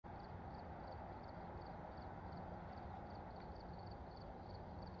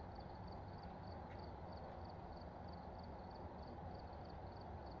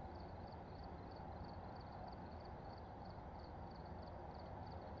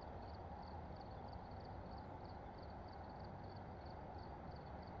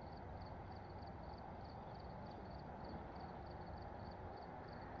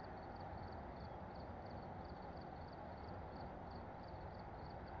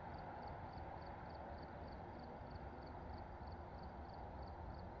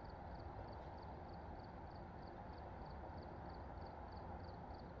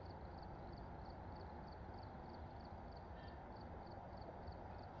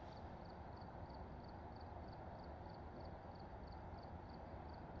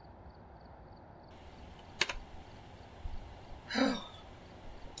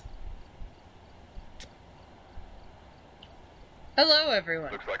Hello,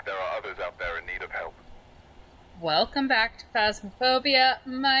 everyone. Looks like there are others out there in need of help. Welcome back to Phasmophobia.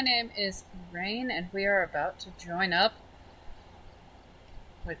 My name is Rain, and we are about to join up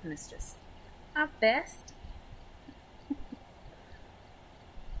with Mistress. Our best.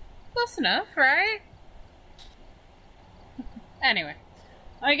 Close enough, right? Anyway,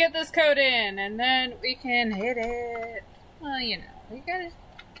 I get this code in, and then we can hit it. Well, you know, we gotta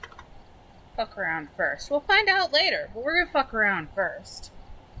fuck around first. We'll find out later, but we're gonna fuck around first.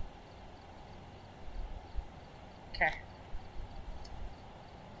 Okay.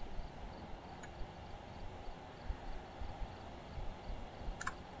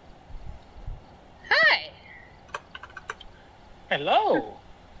 Hi! Hello.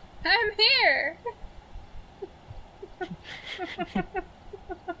 I'm here!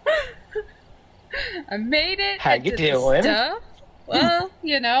 I made it. How you doing? Stuff. Well,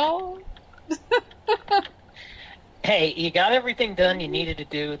 you know. Hey, you got everything done you needed to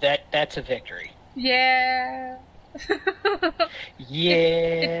do. That's a victory. Yeah.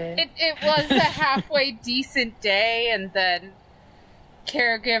 Yeah. It was a halfway decent day, and then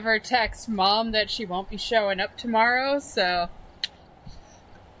caregiver texts mom that she won't be showing up tomorrow, so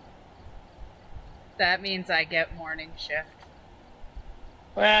that means I get morning shift.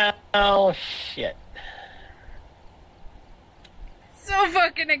 Well, shit. So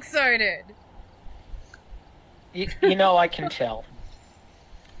fucking excited. You know, I can tell.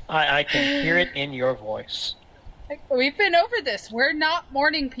 I can hear it in your voice. We've been over this. We're not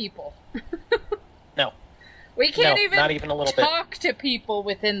morning people. No. We can't No, even, not even a little bit. talk to people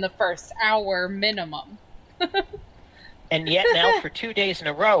within the first hour minimum. And yet now for 2 days in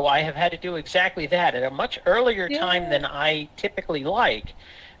a row, I have had to do exactly that at a much earlier time than I typically like.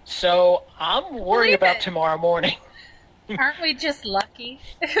 So I'm worried about tomorrow morning. Aren't we just lucky?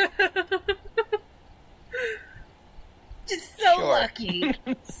 Just so Sure. lucky.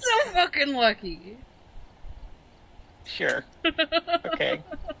 So fucking lucky. Sure. Okay.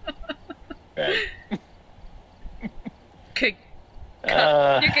 Right. You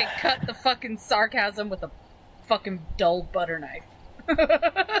can cut the fucking sarcasm with a fucking dull butter knife.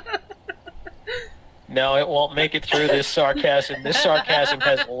 No, it won't make it through this sarcasm. This sarcasm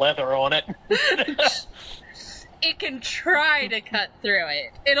has leather on it. It can try to cut through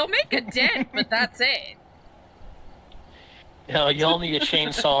it. It'll make a dent, but that's it. No, you'll need a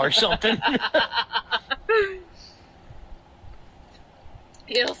chainsaw or something.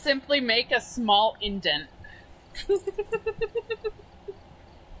 It'll simply make a small indent.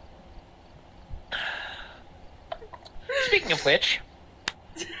 Speaking of which,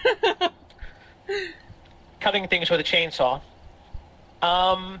 cutting things with a chainsaw.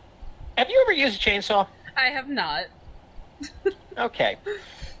 Have you ever used a chainsaw? I have not. Okay.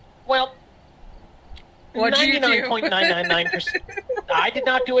 Well, What'd you do? 99.999%. I did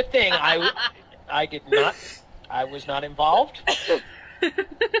not do a thing. I did not. I was not involved.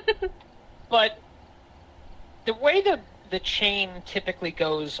 But the way the chain typically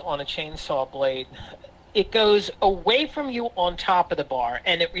goes on a chainsaw blade, it goes away from you on top of the bar,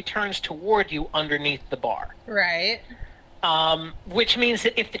 and it returns toward you underneath the bar. Right. Which means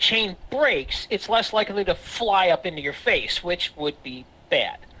that if the chain breaks, it's less likely to fly up into your face, which would be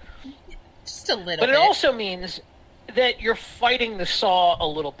bad. Just a little But bit. it also means that you're fighting the saw a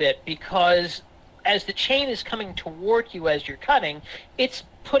little bit, because as the chain is coming toward you as you're cutting, it's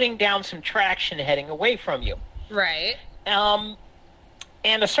putting down some traction heading away from you. Right. And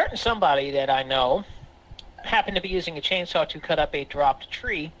a certain somebody that I know happened to be using a chainsaw to cut up a dropped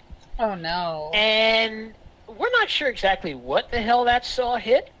tree. Oh no. And we're not sure exactly what the hell that saw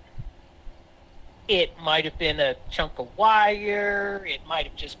hit. It might have been a chunk of wire. It might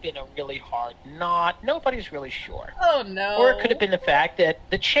have just been a really hard knot. Nobody's really sure. Oh no. Or it could have been the fact that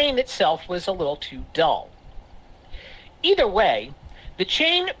the chain itself was a little too dull. Either way, the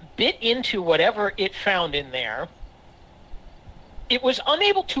chain bit into whatever it found in there. It was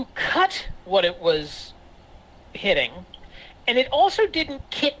unable to cut what it was hitting, and it also didn't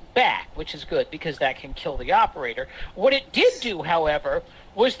kick back, which is good because that can kill the operator. What it did do, however,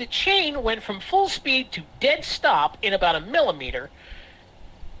 was the chain went from full speed to dead stop in about a millimeter,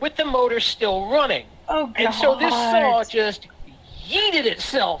 with the motor still running. Oh god. And so this saw just yeeted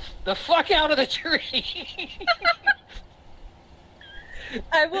itself the fuck out of the tree.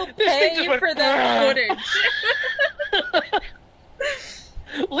 I will This thing pay just went, for that footage.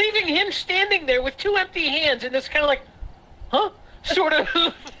 Leaving him standing there with two empty hands and this kind of like, huh? Sort of.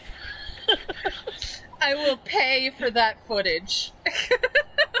 I will pay for that footage.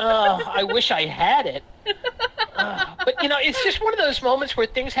 I wish I had it. But You know, it's just one of those moments where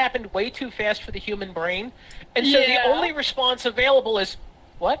things happened way too fast for the human brain, and so the only response available is,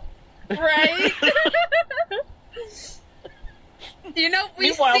 what? Right? You know, we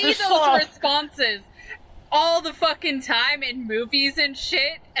Meanwhile, see those responses all the fucking time in movies and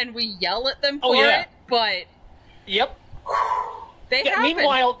shit, and we yell at them for it, but... Yep. They happen.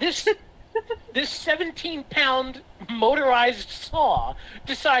 Meanwhile, this 17-pound motorized saw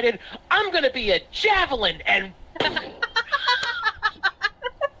decided, I'm going to be a javelin, and...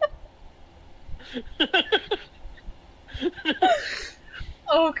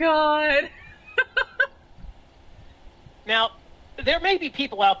 Oh, God. Now, there may be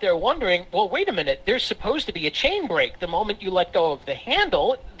people out there wondering, well, wait a minute, there's supposed to be a chain break. The moment you let go of the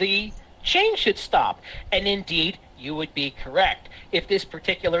handle, the chain should stop. And indeed, you would be correct. If this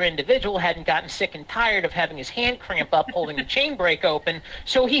particular individual hadn't gotten sick and tired of having his hand cramp up holding the chain break open,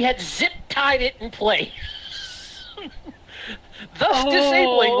 so he had zip-tied it in place. Thus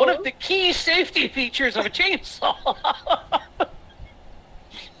disabling one of the key safety features of a chainsaw.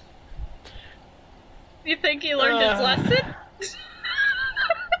 You think he learned his lesson?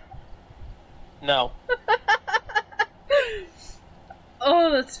 No.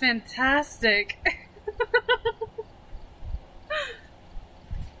 Oh, that's fantastic.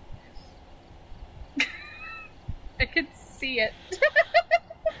 I could see it.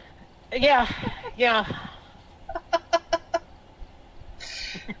 Yeah.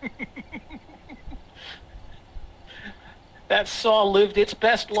 That saw lived its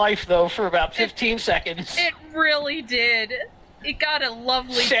best life, though, for about 15 seconds. It really did. It got a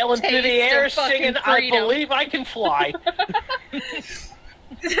lovely sailing through the air, singing, "I believe I can fly." I'm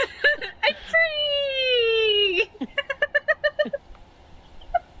free!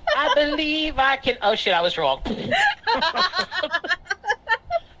 I believe I can... Oh, shit, I was wrong.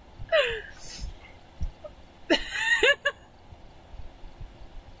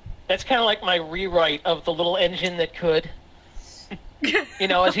 That's kind of like my rewrite of The Little Engine That Could. You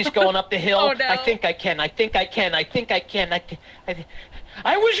know, as he's going up the hill, Oh, no. I think I can. I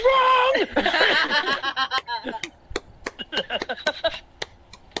was wrong!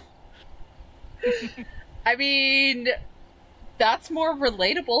 I mean, that's more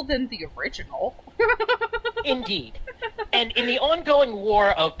relatable than the original. Indeed. And in the ongoing war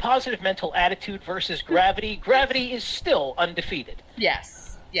of positive mental attitude versus gravity, gravity is still undefeated.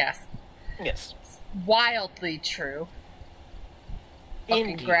 Yes. Yes. Wildly true.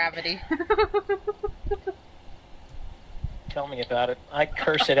 Fucking Indeed. gravity. Tell me about it. I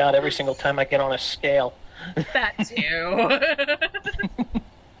curse it out every single time I get on a scale. That too.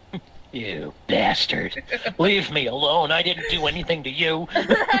 You bastard. Leave me alone. I didn't do anything to you.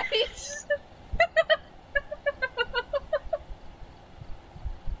 Right?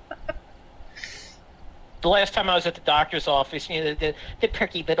 The last time I was at the doctor's office, you know, the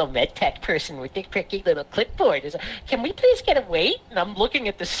perky little med tech person with the perky little clipboard is, can we please get a weight? And I'm looking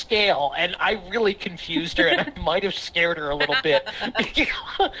at the scale, and I really confused her, and I might have scared her a little bit.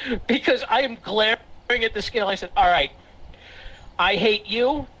 Because I am glaring at the scale. I said, all right, I hate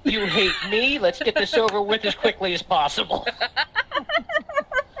you, you hate me, let's get this over with as quickly as possible.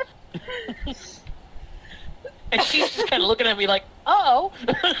 And she's just kind of looking at me like, uh-oh.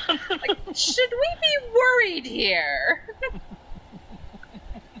 Like, should we be worried here?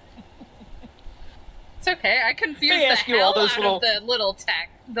 It's okay, I confused the hell out of the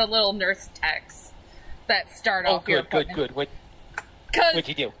little nurse techs that start off your appointment. Oh, good. What'd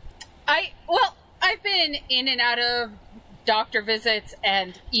you do? I've been in and out of doctor visits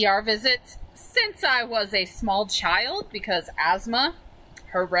and ER visits since I was a small child because asthma.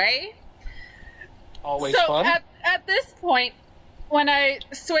 Hooray. Always fun. At this point, when I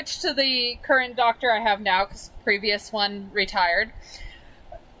switched to the current doctor I have now, because previous one retired,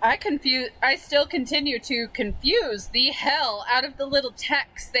 I still continue to confuse the hell out of the little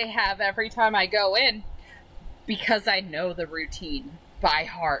texts they have every time I go in, because I know the routine by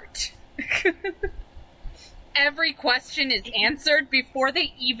heart. Every question is answered before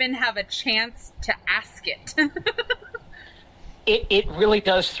they even have a chance to ask it. It really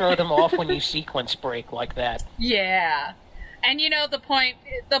does throw them off when you sequence break like that. Yeah. And you know the point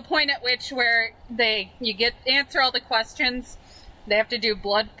at which where you answer all the questions, they have to do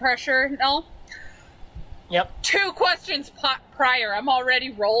blood pressure and all. Yep. 2 questions prior, I'm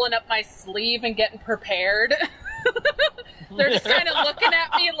already rolling up my sleeve and getting prepared. They're just kind of looking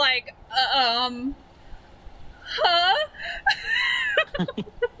at me like, huh?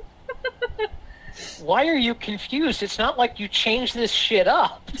 Why are you confused? It's not like you changed this shit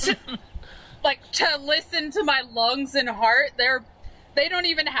up. To listen to my lungs and heart, They don't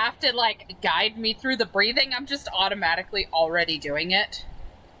even have to, like, guide me through the breathing. I'm just automatically already doing it.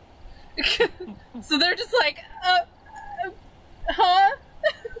 So they're just like, huh?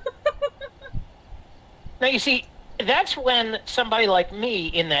 Now, you see, that's when somebody like me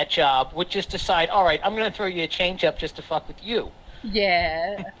in that job would just decide, all right, I'm going to throw you a change up just to fuck with you.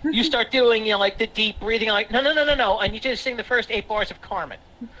 Yeah. You start doing, you know, like the deep breathing, like, no, and you just sing the first 8 bars of Carmen.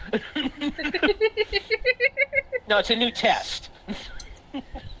 No, it's a new test.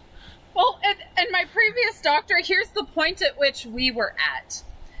 Well, and my previous doctor, here's the point at which we were at.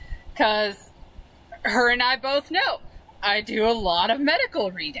 Because her and I both know I do a lot of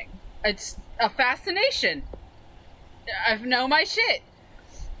medical reading. It's a fascination. I know my shit.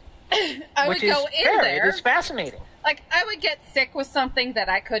 I would go in there. It is fascinating. Like, I would get sick with something that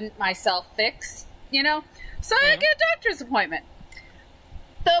I couldn't myself fix, you know? So I'd get a doctor's appointment.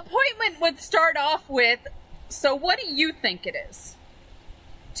 The appointment would start off with, so what do you think it is?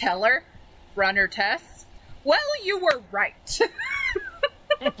 Tell her, run her tests. Well, you were right.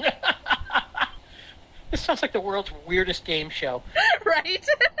 This sounds like the world's weirdest game show. Right?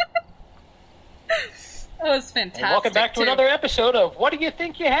 That was fantastic. And welcome back to another episode of What Do You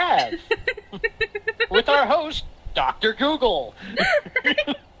Think You Have? With our host, Dr. Google.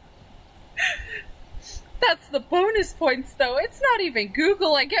 That's the bonus points, though. It's not even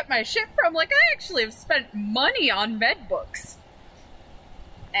Google I get my shit from. Like, I actually have spent money on med books.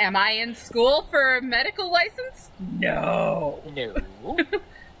 Am I in school for a medical license? No. No.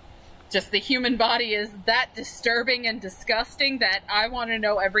 Just the human body is that disturbing and disgusting that I want to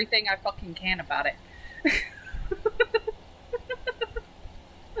know everything I fucking can about it.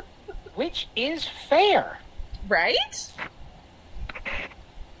 Which is fair. Right?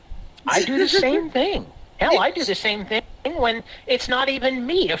 I do the same thing. Hell, I do the same thing when it's not even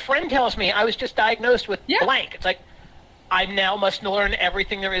me. A friend tells me I was just diagnosed with blank. It's like, I now must learn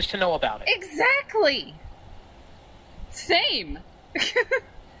everything there is to know about it. Exactly. Same.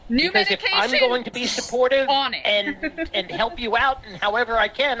 New because medication. If I'm going to be supportive on it. and help you out and however I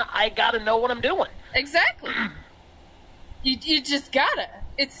can, I gotta know what I'm doing. Exactly. You just gotta.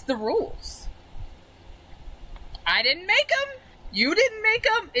 It's the rules. I didn't make them. You didn't make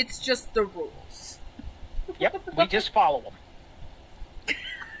them. It's just the rules. Yep, we just follow them.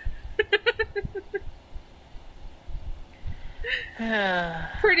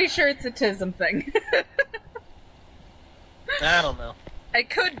 Pretty sure it's a TISM thing. I don't know. It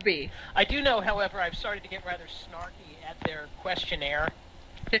could be. I do know, however, I've started to get rather snarky at their questionnaire.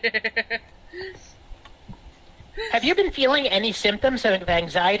 Have you been feeling any symptoms of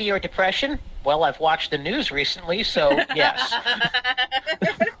anxiety or depression? Well, I've watched the news recently, so yes.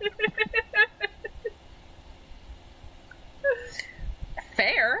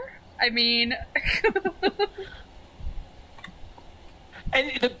 Fair. I mean...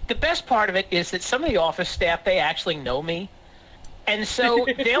 And the best part of it is that some of the office staff, they actually know me. And so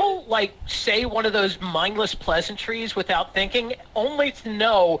they'll, like, say one of those mindless pleasantries without thinking, only to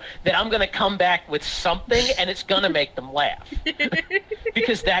know that I'm going to come back with something and it's going to make them laugh.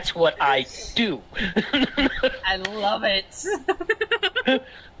 Because that's what I do. I love it.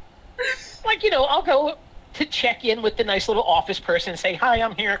 Like, you know, I'll go to check in with the nice little office person and say, hi,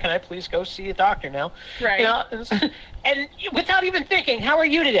 I'm here. Can I please go see a doctor now? Right. You know, and without even thinking, how are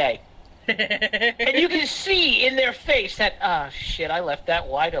you today? And you can see in their face that, shit, I left that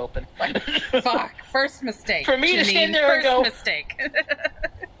wide open. Fuck. First mistake. For me to stand there and go... go... First mistake.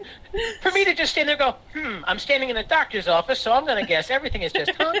 For me to just stand there and go, I'm standing in a doctor's office, so I'm going to guess everything is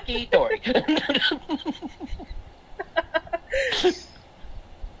just hunky-dory.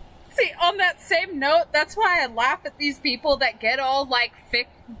 See, on that same note, that's why I laugh at these people that get all, like,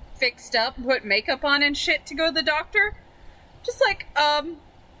 fixed up and put makeup on and shit to go to the doctor. Just like,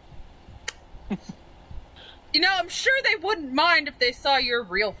 you know, I'm sure they wouldn't mind if they saw your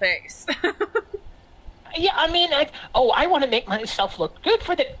real face. Yeah, I mean, I want to make myself look good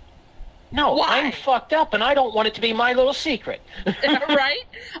for the... No, Why? I'm fucked up, and I don't want it to be my little secret. Right?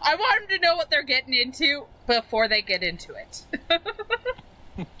 I want them to know what they're getting into before they get into it.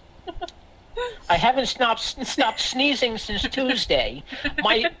 I haven't stopped sneezing since Tuesday.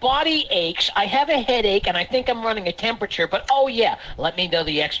 My body aches. I have a headache, and I think I'm running a temperature. But, oh, yeah, let me go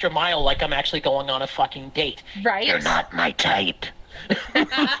the extra mile like I'm actually going on a fucking date. Right? You're not my type.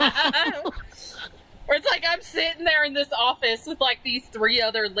 Or it's like I'm sitting there in this office with, like, these 3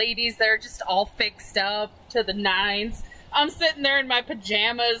 other ladies that are just all fixed up to the nines. I'm sitting there in my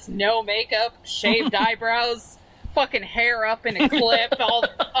pajamas, no makeup, shaved eyebrows, fucking hair up in a clip, all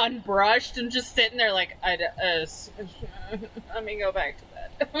unbrushed, and just sitting there like, let me go back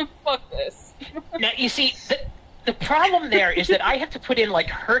to bed. Fuck this. Now, you see, The problem there is that I have to put in, like,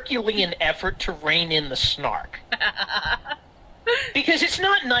 Herculean effort to rein in the snark. Because it's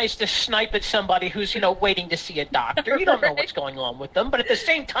not nice to snipe at somebody who's, waiting to see a doctor. You don't know what's going on with them, but at the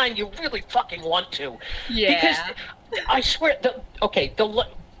same time, you really fucking want to. Yeah. Because I swear,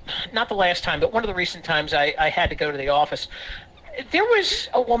 not the last time, but one of the recent times I had to go to the office, there was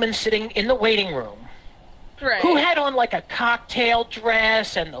a woman sitting in the waiting room who had on, like, a cocktail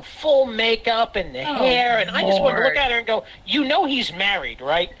dress and the full makeup and the hair, and I just wanted to look at her and go, he's married,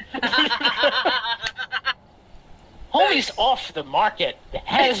 right? Homie's off the market,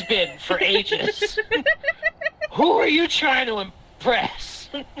 has been for ages. Who are you trying to impress?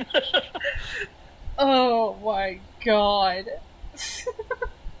 Oh my god. See,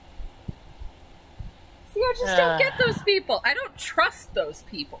 I just don't get those people. I don't trust those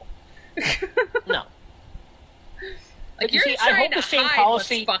people. No. Like, you're trying to hide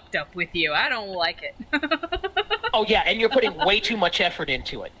what's fucked up with you. I don't like it. Oh, yeah, and you're putting way too much effort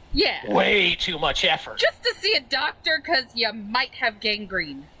into it. Yeah. Way too much effort. Just to see a doctor because you might have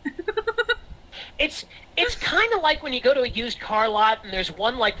gangrene. It's kind of like when you go to a used car lot and there's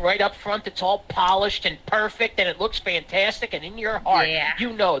one, like, right up front that's all polished and perfect and it looks fantastic, and in your heart,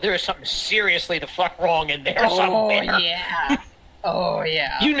 there is something seriously the fuck wrong in there somewhere. Oh, yeah. Oh,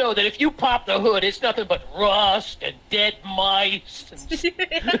 yeah. You know that if you pop the hood, it's nothing but rust and dead mice.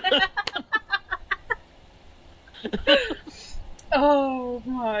 Oh,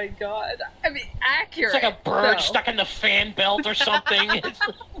 my God. I mean, accurate. It's like a bird stuck in the fan belt or something.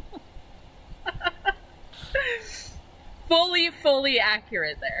 Fully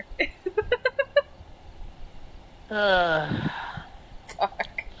accurate there. Fuck.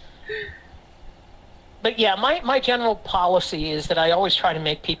 But yeah, my general policy is that I always try to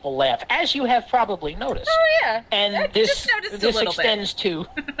make people laugh, as you have probably noticed. Oh yeah, and this extends to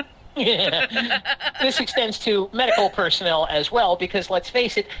this extends to medical personnel as well, because let's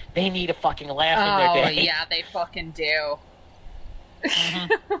face it, they need a fucking laugh in their day. Oh yeah, they fucking do.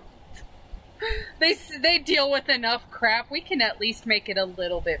 Mm-hmm. They deal with enough crap. We can at least make it a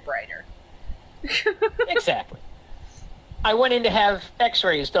little bit brighter. Exactly. I went in to have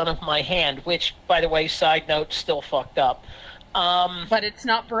x-rays done of my hand, which, by the way, side note, still fucked up. But it's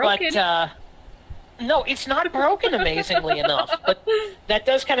not broken. But, no, it's not broken, amazingly enough. But that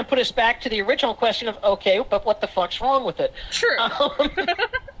does kind of put us back to the original question of, okay, but what the fuck's wrong with it? True.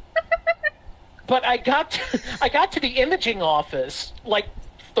 But I got to the imaging office, like,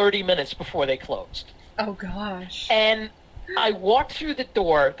 30 minutes before they closed. Oh, gosh. And I walked through the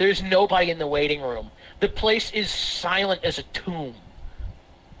door. There's nobody in the waiting room. The place is silent as a tomb.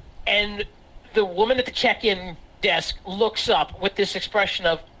 And the woman at the check-in desk looks up with this expression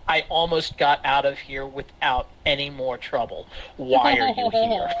of, I almost got out of here without any more trouble. Why are you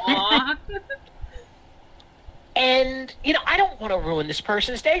here? And, I don't want to ruin this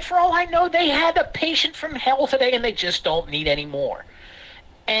person's day. For all I know, they had a patient from hell today and they just don't need any more.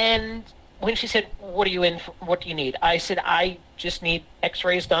 And when she said, what do you need? I said, I just need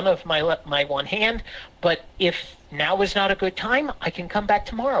x-rays done of my one hand, but if now is not a good time, I can come back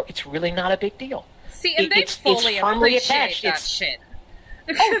tomorrow. It's really not a big deal. See, and they fully firmly appreciate attached. that shit.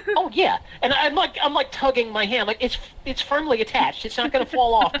 oh yeah, and I'm like tugging my hand, like it's firmly attached. It's not going to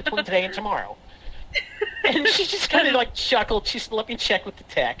fall off between today and tomorrow. And she just kind of like chuckled. She said, let me check with the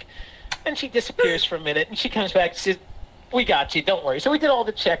tech. And she disappears for a minute, and she comes back and says, we got you, don't worry. So we did all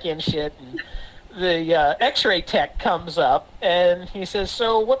the check-in shit, and the x-ray tech comes up, and he says,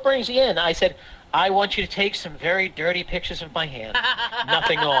 so what brings you in? I said, I want you to take some very dirty pictures of my hand.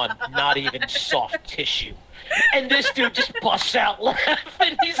 Nothing on, not even soft tissue. And this dude just busts out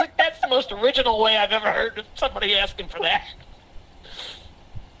laughing. He's like, that's the most original way I've ever heard of somebody asking for that.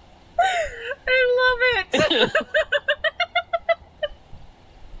 I love it.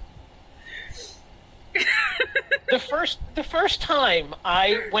 The first time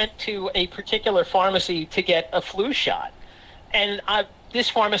I went to a particular pharmacy to get a flu shot, and this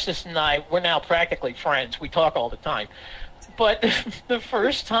pharmacist and I, we're now practically friends. We talk all the time. But the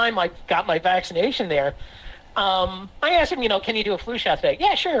first time I got my vaccination there, I asked him, can you do a flu shot today?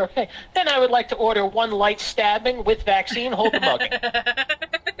 Yeah, sure, okay. Then I would like to order one light stabbing with vaccine, hold the mugging.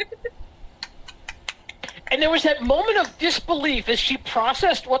 And there was that moment of disbelief as she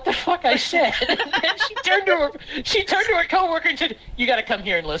processed what the fuck I said. And then she turned to her coworker and said, you got to come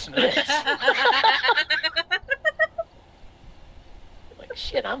here and listen to this. Like,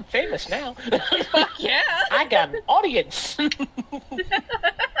 shit, I'm famous now. Fuck yeah. I got an audience.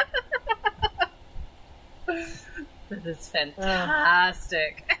 This is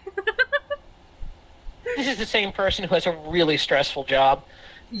fantastic. This is the same person who has a really stressful job.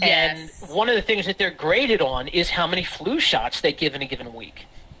 Yes. And one of the things that they're graded on is how many flu shots they give in a given week.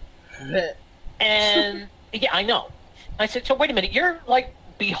 And, yeah, I know. I said, so wait a minute, you're, like,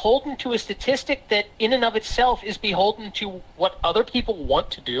 beholden to a statistic that in and of itself is beholden to what other people want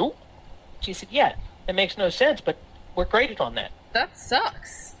to do? She said, yeah, that makes no sense, but we're graded on that. That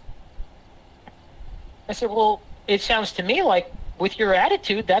sucks. I said, well, it sounds to me like with your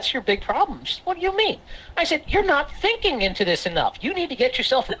attitude, that's your big problem. She said, what do you mean? I said, you're not thinking into this enough. You need to get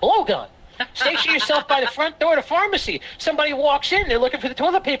yourself a blowgun. Station yourself by the front door of the pharmacy. Somebody walks in, they're looking for the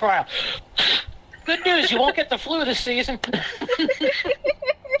toilet paper aisle. Good news, you won't get the flu this season.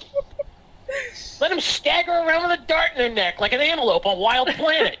 Let them stagger around with a dart in their neck like an antelope on Wild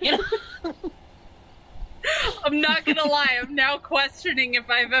Planet, you know? I'm not gonna lie, I'm now questioning if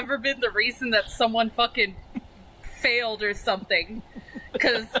I've ever been the reason that someone fucking failed or something.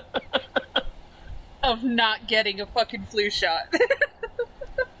 Because of not getting a fucking flu shot.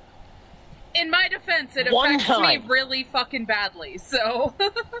 In my defense, it affects me really fucking badly, so...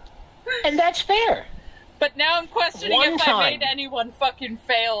 And that's fair. But now I'm questioning if I made anyone fucking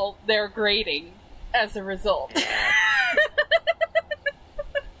fail their grading as a result.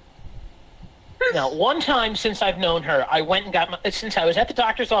 Now, one time since I've known her, I went and got my... Since I was at the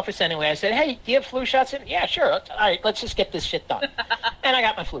doctor's office anyway, I said, hey, do you have flu shots in? Yeah, sure. All right, let's just get this shit done. And I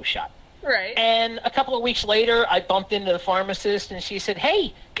got my flu shot. Right. And a couple of weeks later, I bumped into the pharmacist, and she said,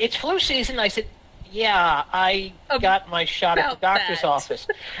 hey, it's flu season. I said, yeah, I got my shot at the doctor's office.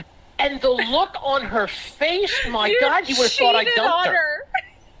 And the look on her face, my God, you would have thought I dumped her.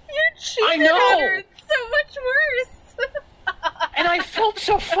 You cheated on her. It's so much worse. And I felt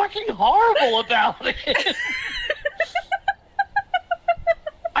so fucking horrible about it.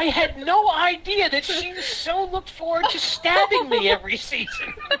 I had no idea that she so looked forward to stabbing me every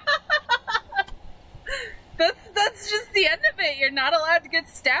season. That's just the end of it. You're not allowed to get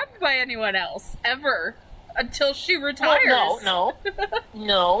stabbed by anyone else, ever. Until she retires. No.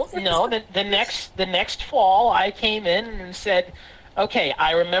 The next fall, I came in and said, okay,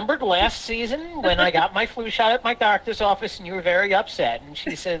 I remembered last season when I got my flu shot at my doctor's office and you were very upset. And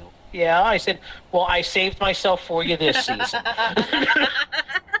she said, yeah. I said, well, I saved myself for you this season.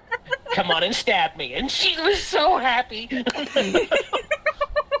 Come on and stab me. And she was so happy.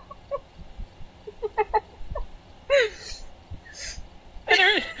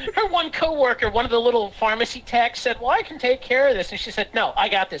 And her one coworker, one of the little pharmacy techs, said, well, I can take care of this. And she said, no, I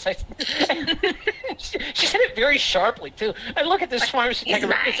got this. She said it very sharply, too. I look at this pharmacy tech,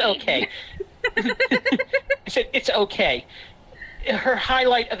 it's okay. I said, it's okay. Her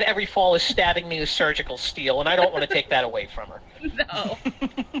highlight of every fall is stabbing me with surgical steel, and I don't want to take that away from her. No.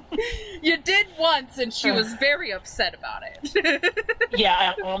 You did once, and she was very upset about it.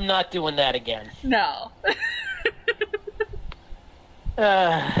 Yeah, I'm not doing that again. No.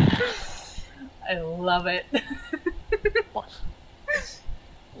 I love it.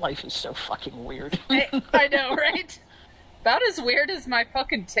 Life is so fucking weird. I know, right? About as weird as my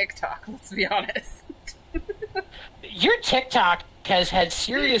fucking TikTok, let's be honest. Your TikTok has had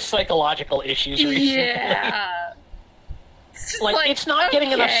serious psychological issues recently. Yeah. It's just like it's not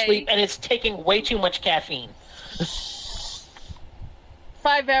getting enough sleep, and it's taking way too much caffeine.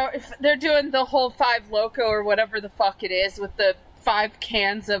 5 hours. They're doing the whole 5 Loco or whatever the fuck it is with the 5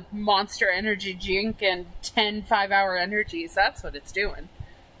 cans of Monster Energy drink and 10 5-hour energies. That's what it's doing.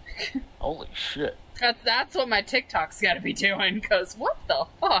 Holy shit. That's what my TikTok's gotta be doing, because what the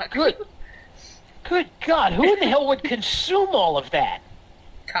fuck? Good God, who in the hell would consume all of that?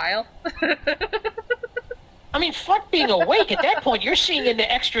 Kyle? I mean, fuck being awake. At that point, you're seeing into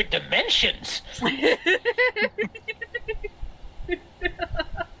extra dimensions.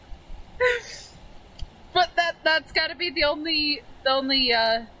 But that's gotta be the only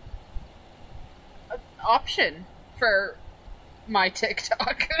option for my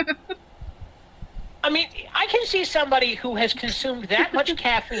TikTok. I mean, I can see somebody who has consumed that much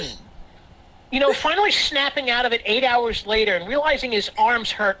caffeine, finally snapping out of it 8 hours later and realizing his arms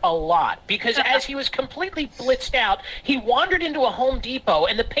hurt a lot because as he was completely blitzed out, he wandered into a Home Depot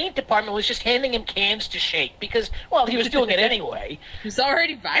and the paint department was just handing him cans to shake because, well, he was doing it anyway. He was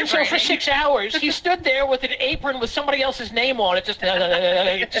already vibrating. And so for 6 hours, he stood there with an apron with somebody else's name on it,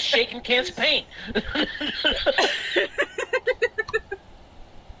 just shaking cans of paint.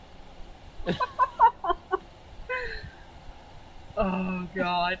 Oh,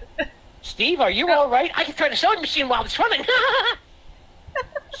 God. Steve, are you all right? I can turn the sewing machine while it's running.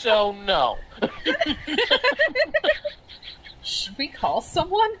 So, no. Should we call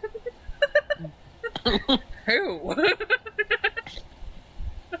someone? Who?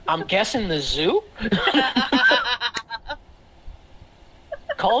 I'm guessing the zoo?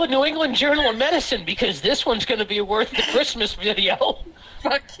 Call the New England Journal of Medicine, because this one's going to be worth the Christmas video.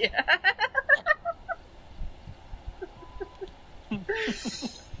 Fuck yeah.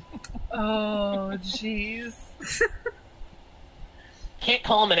 Oh, jeez. Can't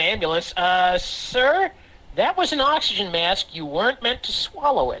call him an ambulance. Sir, that was an oxygen mask. You weren't meant to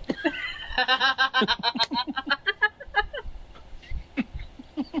swallow it.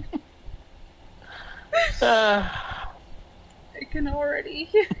 I can already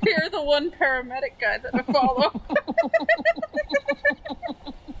hear the one paramedic guy that I follow.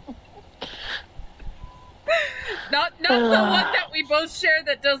 Not the one that we both share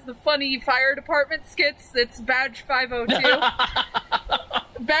that does the funny fire department skits. It's Badge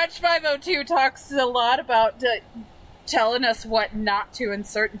 502. Badge 502 talks a lot about telling us what not to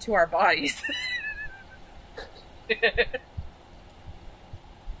insert into our bodies.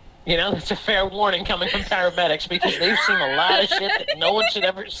 You know, that's a fair warning coming from paramedics, because they've seen a lot of shit that no one should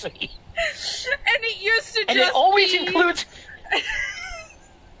ever see. And it used to And just it always be... includes...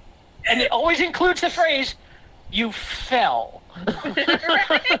 And it always includes the phrase, "You fell."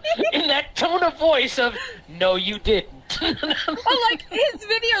 In that tone of voice of, "No, you didn't." Well, like, his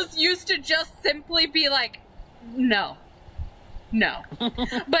videos used to just simply be like, no.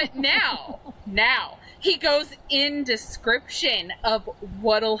 But now, he goes in description of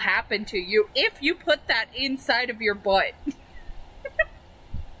what'll happen to you if you put that inside of your butt.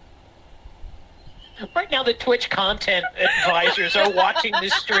 Right now, the Twitch content advisors are watching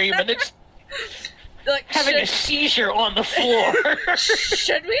this stream, and it's Like, having a seizure on the floor.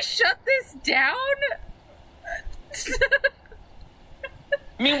 Should we shut this down?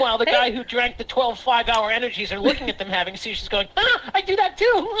 Meanwhile, the guy who drank the 12 5-hour energies are looking at them having seizures going, I do that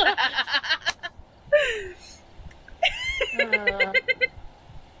too!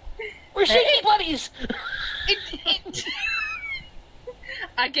 We're shaking buddies!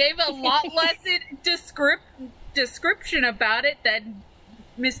 I gave a lot less description about it than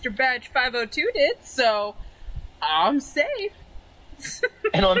Mr. Badge 502 did, so I'm safe.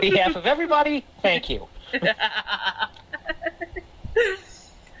 And on behalf of everybody, thank you.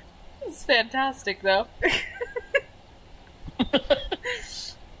 It's fantastic, though.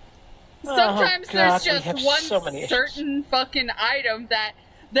 Sometimes there's just one certain fucking item that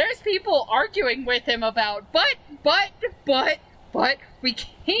there's people arguing with him about, but we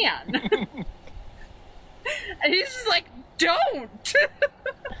can. And he's just like, don't!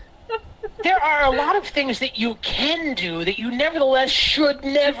 There are a lot of things that you can do that you nevertheless should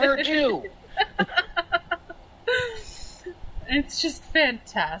never do. It's just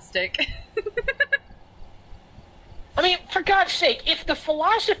fantastic. I mean, for God's sake, if the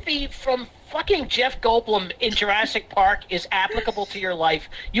philosophy from fucking Jeff Goldblum in Jurassic Park is applicable to your life,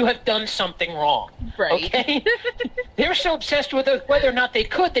 you have done something wrong. Right. Okay? They're so obsessed with whether or not they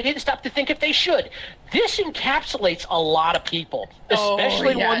could, they didn't stop to think if they should. This encapsulates a lot of people,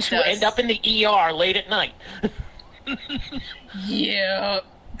 especially ones who end up in the ER late at night. Yeah.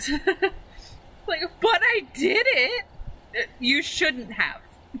 Like, but I did it. You shouldn't have.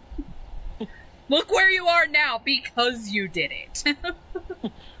 Look where you are now because you did it.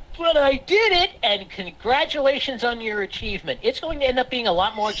 But I did it, and congratulations on your achievement. It's going to end up being a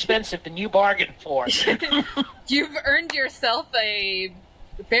lot more expensive than you bargained for. You've earned yourself a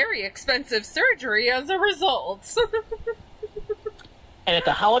very expensive surgery as a result. And at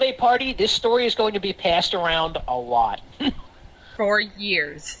the holiday party, this story is going to be passed around a lot. For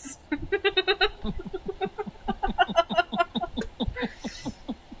years.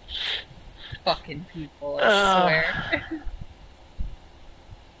 Fucking people, I swear.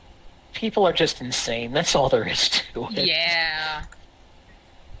 People are just insane. That's all there is to it. Yeah.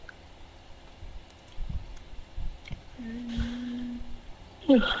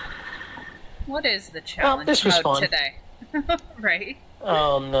 What is the challenge this was mode fun today? Right?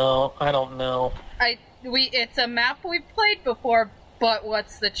 Oh no, I don't know. It's a map we've played before, but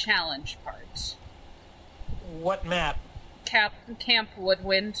what's the challenge part? What map? Camp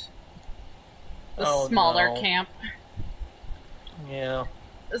Woodwind. The smaller camp. Yeah.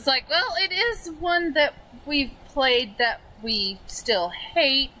 It's like, well, it is one that we've played that we still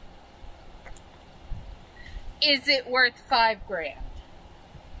hate. Is it worth $5,000?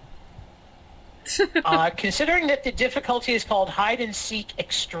 Considering that the difficulty is called Hide and Seek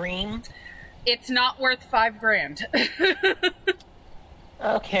Extreme. It's not worth $5,000.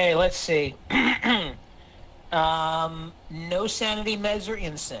 Okay, let's see. No sanity meds or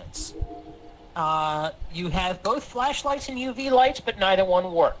incense. You have both flashlights and UV lights, but neither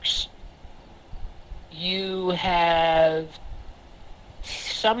one works. You have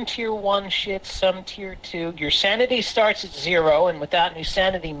some tier 1 shit, some tier 2. Your sanity starts at 0, and without any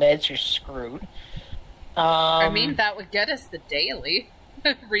sanity meds, you're screwed. I mean, that would get us the daily.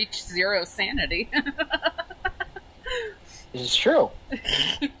 Reach 0 sanity. This is true.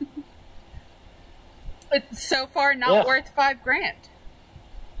 It's so far not worth $5,000.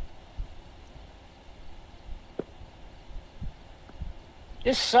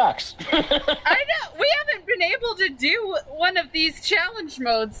 This sucks. I know! We haven't been able to do one of these challenge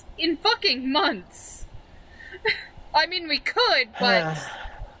modes in fucking months. I mean, we could, but...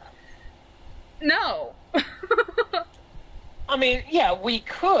 no. I mean, yeah, we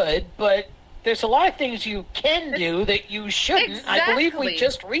could, but there's a lot of things you can do that you shouldn't. Exactly. I believe we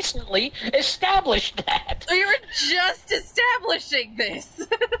just recently established that. We were just establishing this.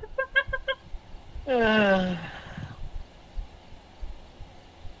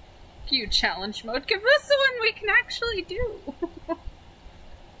 Huge challenge mode. Give us the one we can actually do.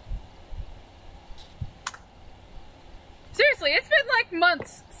 Seriously, it's been like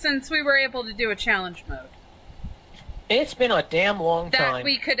months since we were able to do a challenge mode. It's been a damn long time. That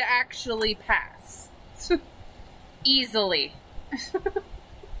we could actually pass. Easily.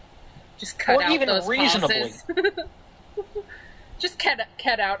 Just cut out those pauses. Just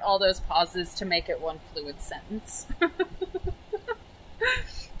cut out all those pauses to make it one fluid sentence.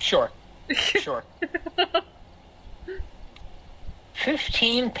 Sure. Sure.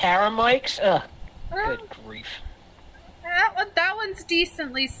 15 paramics? Ugh. Good grief. That one's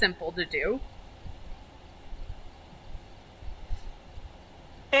decently simple to do.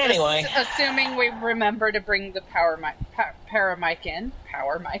 Anyway. Assuming we remember to bring the paramic in.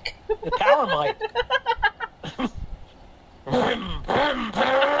 Power mic. The power mic.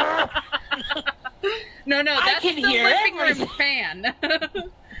 No, that's the living room fan.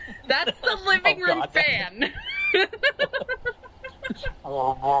 That's the living room fan.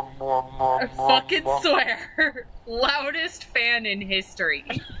 I fucking swear. Loudest fan in history.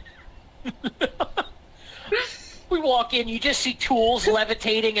 We walk in, you just see tools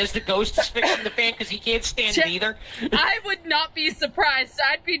levitating as the ghost is fixing the fan because he can't stand it either. I would not be surprised.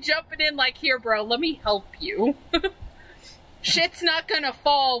 I'd be jumping in like, here, bro, let me help you. Shit's not gonna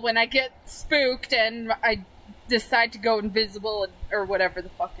fall when I get spooked and I decide to go invisible or whatever the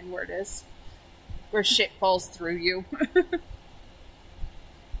fucking word is. Where shit falls through you.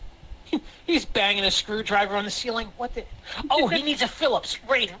 He's banging a screwdriver on the ceiling. What the? Oh, he needs a Phillips.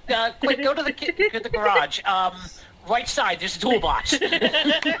 Right, quick, go to the garage. Right side, there's a toolbox. All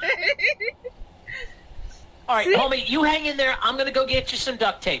right, homie, you hang in there. I'm gonna go get you some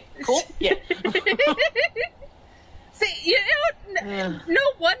duct tape. Cool? Yeah. See, no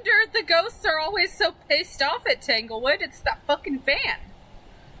wonder the ghosts are always so pissed off at Tanglewood. It's that fucking fan.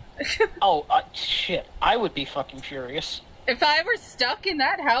 Oh, shit. I would be fucking furious. If I were stuck in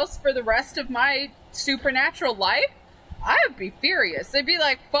that house for the rest of my supernatural life, I would be furious. I'd be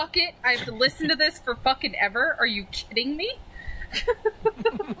like, fuck it, I have to listen to this for fucking ever? Are you kidding me?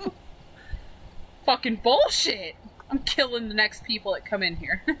 Fucking bullshit. I'm killing the next people that come in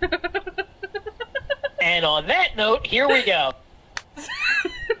here. And on that note, here we go.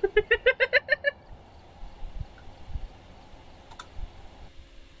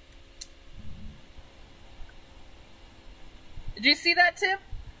 Did you see that tip?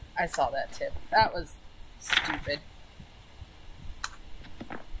 I saw that tip. That was stupid.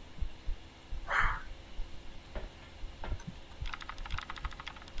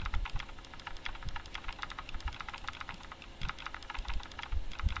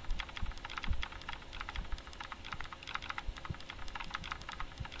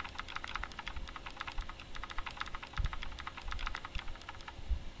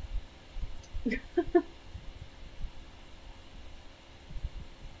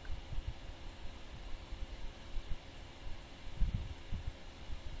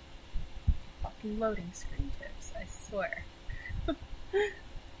 Loading screen tips, I swear. We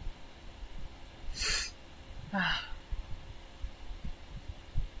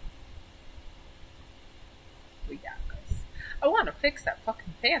got this. I want to fix that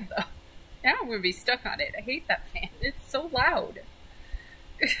fucking fan though. Now I'm gonna be stuck on it. I hate that fan. It's so loud.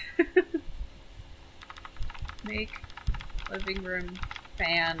 Make living room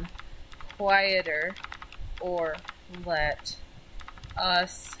fan quieter or let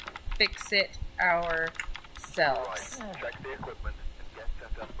us fix it ourselves. Right. Check the equipment and get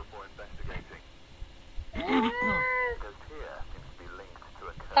set up before investigating. Because here seems to be linked to a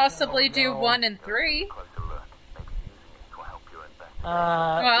Possibly do 1 and 3. closer look. Maybe using it will help you investigate.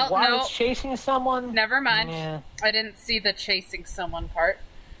 Well, while no. it's chasing someone? Never mind. Yeah. I didn't see the chasing someone part.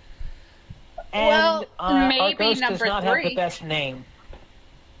 And, Well, our maybe ghost number does not have 3. the best name.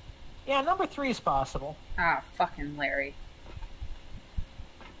 Yeah, number 3 is possible. Ah, fucking Larry.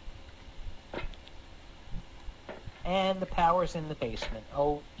 And the power's in the basement.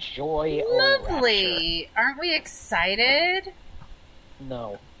 Oh, joy, oh, rapture. Lovely! Aren't we excited?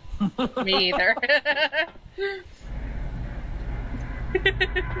 No. Me either.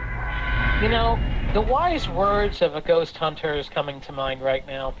 You know, the wise words of a ghost hunter is coming to mind right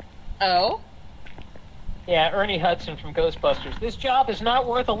now. Oh? Yeah, Ernie Hudson from Ghostbusters. This job is not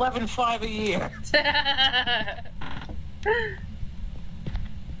worth $11,500 a year.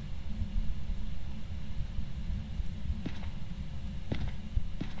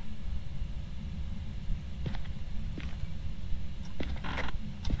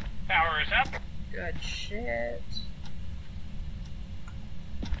 Power is up. Good shit.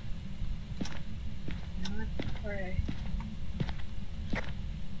 Not pray.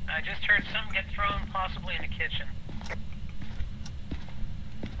 I just heard some get thrown, possibly in the kitchen.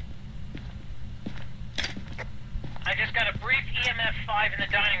 I just got a brief EMF 5 in the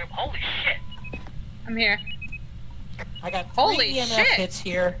dining room. Holy shit! I'm here. I got 3 Holy EMF shit. hits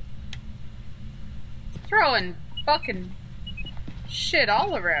here. Throwing fucking shit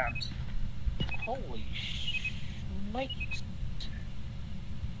all around. Holy shnikes.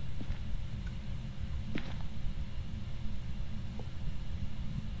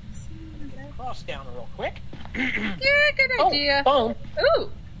 Cross down real quick. Yeah, good idea. Oh, Ooh.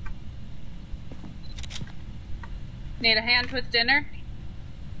 Need a hand with dinner?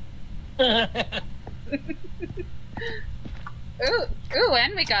 phone. Ooh,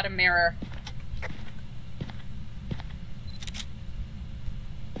 and we got a mirror.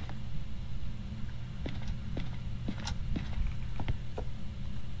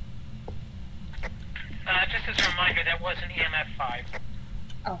 Just as a reminder, that was an EMF 5.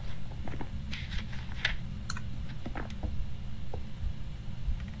 Oh.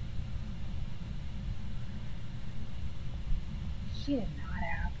 She is not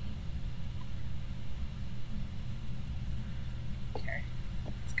happy. Okay,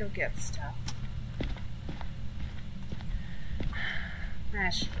 let's go get stuff. I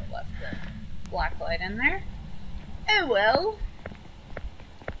should have left the black light in there. Oh well.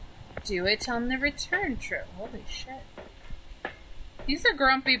 Do it on the return trip. Holy shit. He's a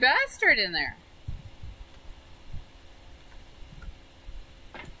grumpy bastard in there.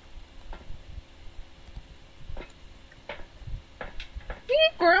 Be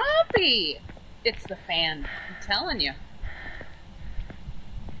grumpy. It's the fan. I'm telling you.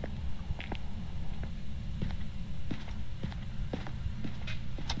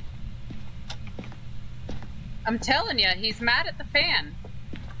 I'm telling you, he's mad at the fan.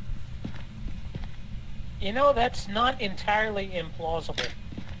 You know, that's not entirely implausible.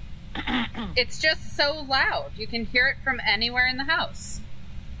 It's just so loud. You can hear it from anywhere in the house.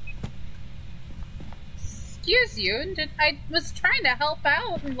 Excuse you, and I was trying to help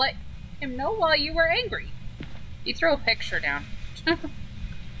out and let him know while you were angry. You throw a picture down.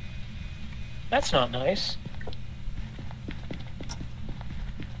 That's not nice.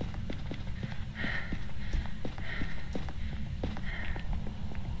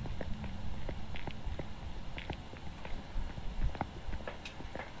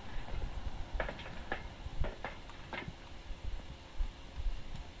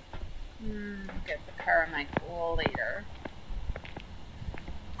 Get the Carmichael later.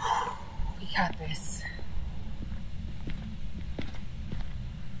 We got this.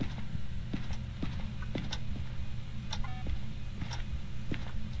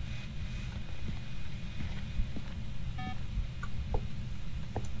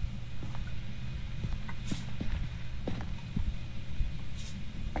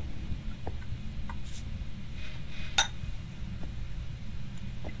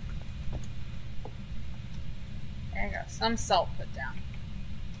 There you go. Some salt put down.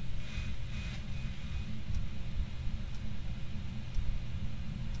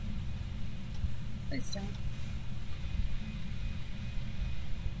 Please don't.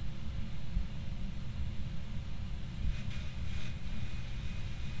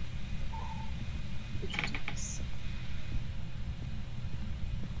 We can do this.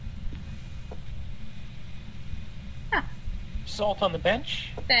 Ah, Salt on the bench.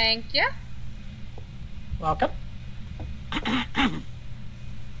 thank you. Welcome.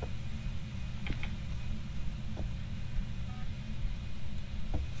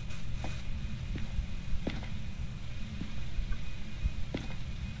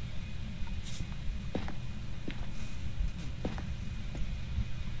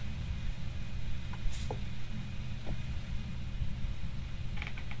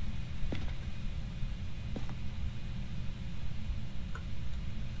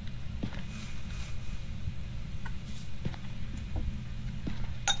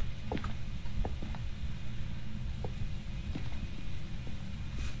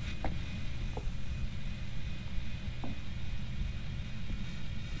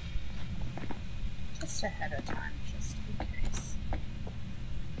 just ahead of time, just in case.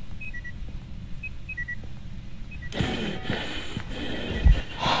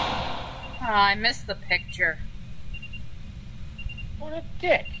 Oh, I missed the picture. What a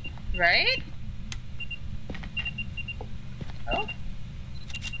dick. Right? Oh.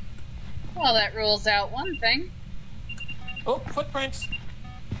 Well, that rules out one thing. Oh, footprints.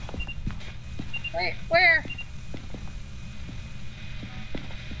 Wait, where?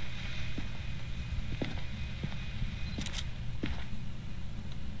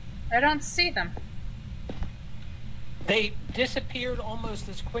 I don't see them. They disappeared almost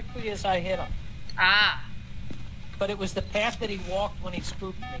as quickly as I hit them. Ah. But it was the path that he walked when he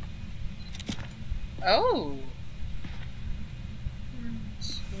spooked me. Oh. 1,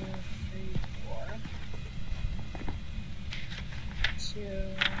 2, 3, 4.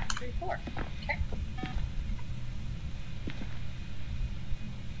 2, 3, 4. Okay.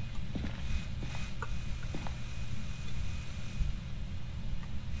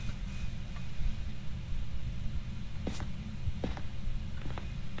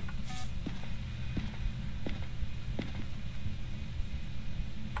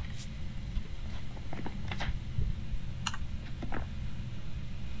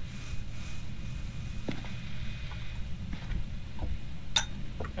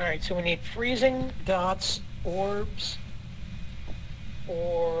 Alright, so we need freezing, dots, orbs,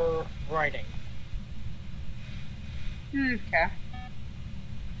 or writing. Okay.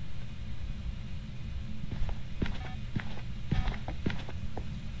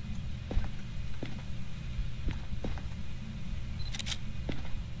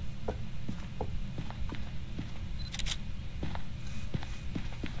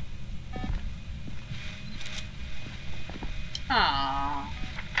 Aww.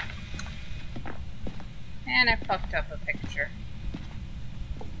 And I fucked up a picture.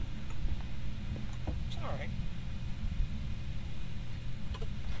 It's alright.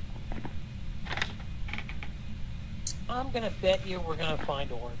 I'm gonna bet you we're gonna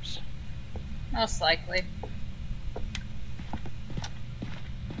find orbs. Most likely.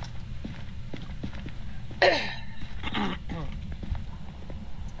 Let's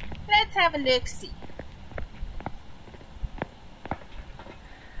have a look-see.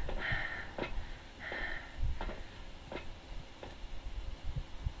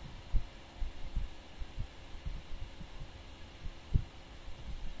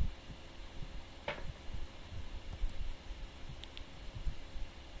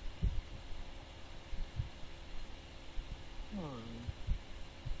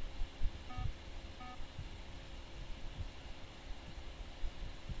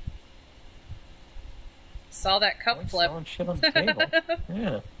 Saw that cup flip. Selling shit on the table.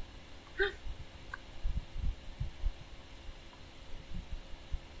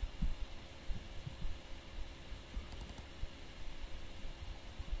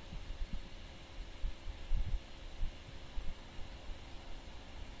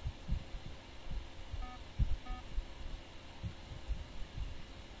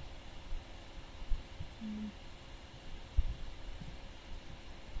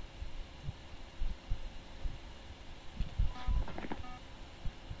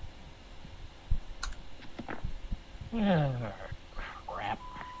 Yeah. Crap.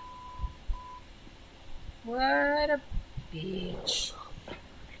 What a bitch.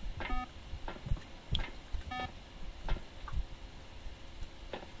 I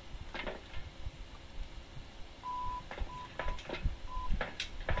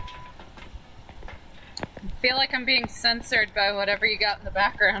feel like I'm being censored by whatever you got in the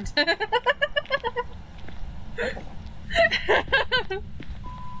background.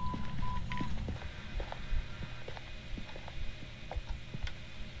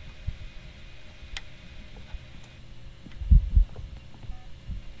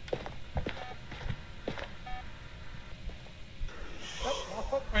 Oh, more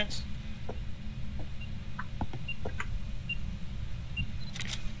footprints.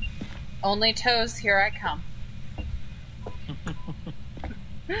 OnlyToes, here I come.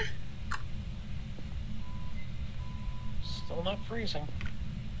 Still not freezing.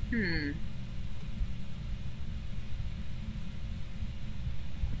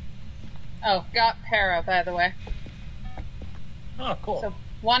 Oh, got para, by the way. Oh, cool. So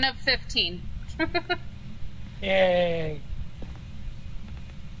 1 of 15. Yay.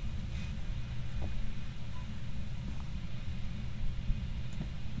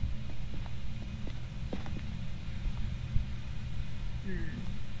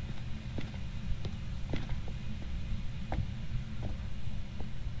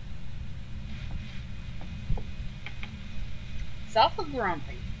 It's awful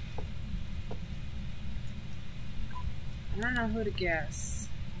grumpy. I don't know who to guess.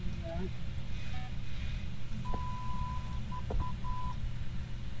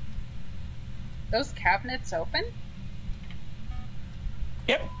 Those cabinets open?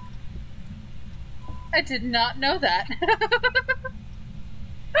 Yep. I did not know that.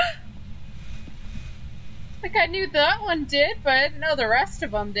 Like, I knew that one did, but I didn't know the rest of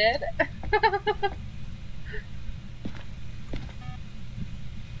them did.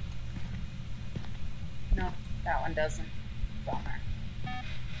 No, that one doesn't. Bummer.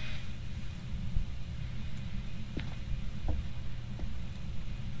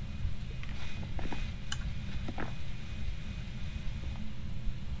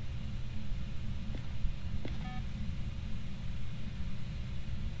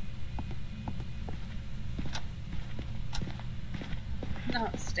 No,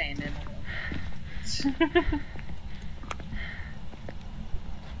 it's staying in a little.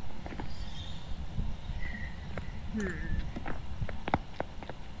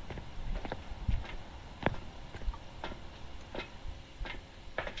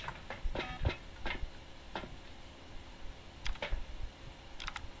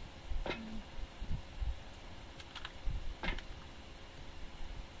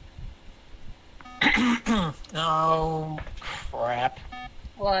 Oh, crap.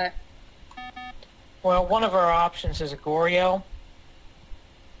 What? Well, one of our options is a Goryo,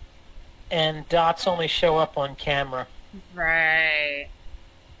 and dots only show up on camera. Right.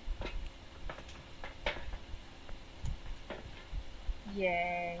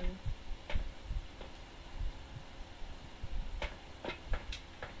 Yay.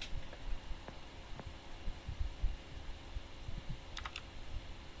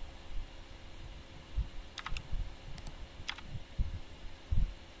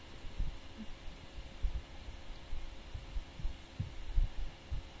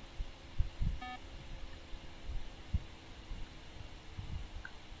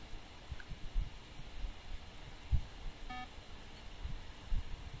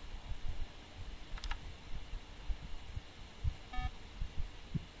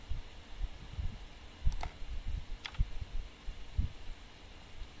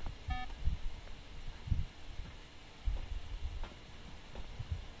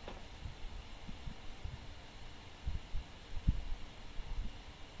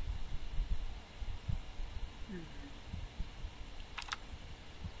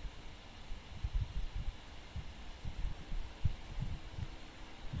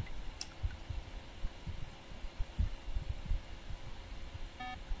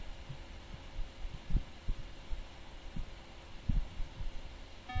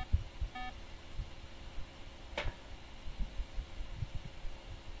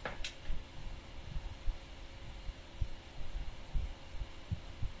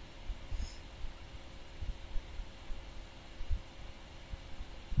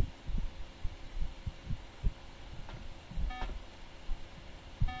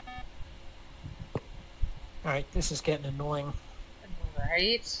 Alright, this is getting annoying.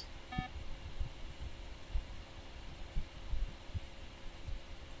 Right?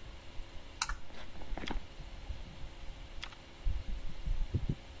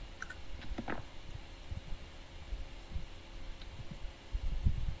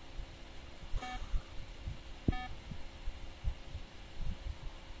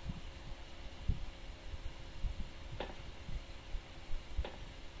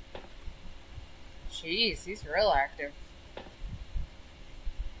 Jeez, he's real active.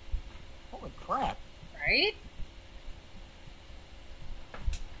 Holy crap. Right?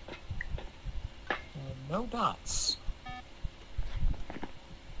 No dots.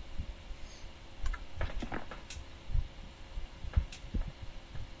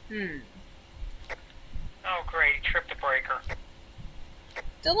 Oh, great. He tripped the breaker.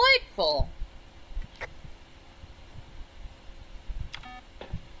 Delightful.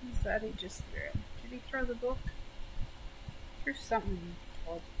 What's that he just threw? Did he throw the book? Threw something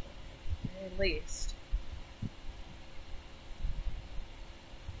toward the book, at least.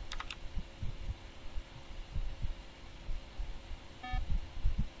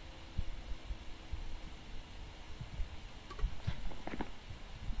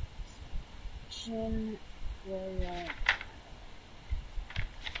 Gin, Gloria.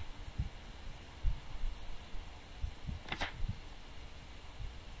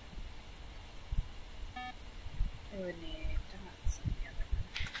 I would need dots on the other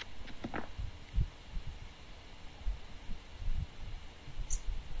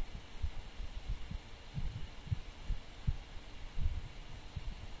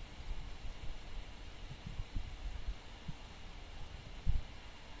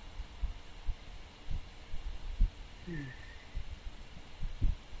one.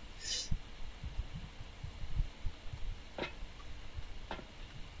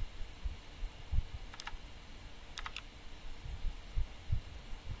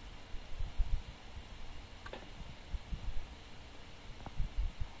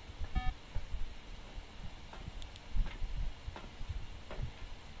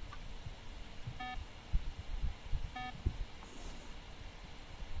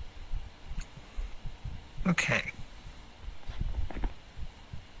 Okay.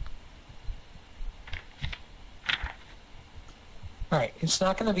 Alright, it's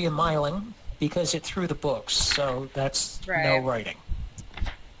not going to be a miling because it threw the books, so that's no Right. writing.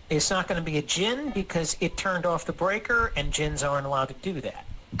 It's not going to be a gin because it turned off the breaker, and gins aren't allowed to do that.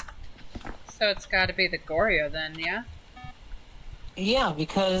 So it's got to be the Goryo then, yeah? Yeah,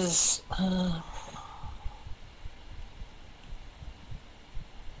 because... I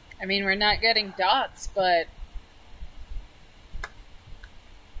mean, we're not getting dots, but...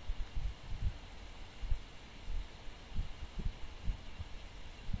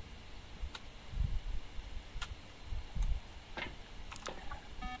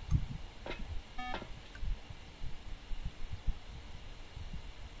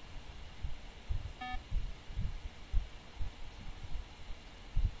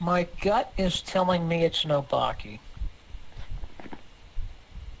 my gut is telling me it's Nobaki.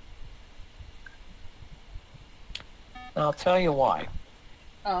 I'll tell you why.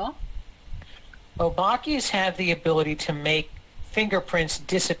 Oh? Obakis have the ability to make fingerprints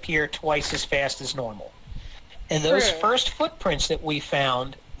disappear twice as fast as normal. And those True. first footprints that we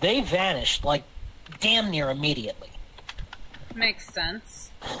found, they vanished like damn near immediately. Makes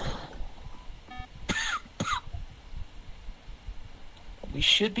sense. We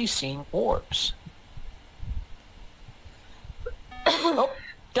should be seeing orbs. Oh,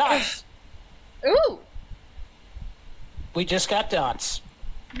 dots! Ooh! We just got dots.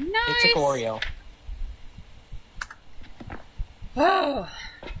 Nice! It's a Goryo. Oh!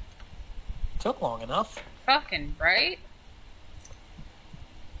 Took long enough. Fucking right?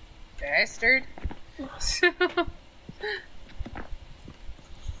 Bastard.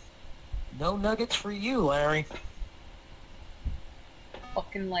 No nuggets for you, Larry.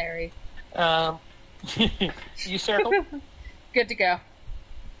 Fucking Larry. You circle? Good to go.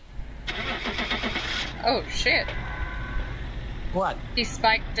 Oh, shit. What? He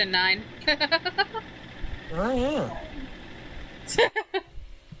spiked a 9. Oh, yeah.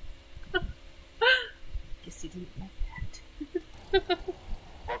 Guess he didn't like that.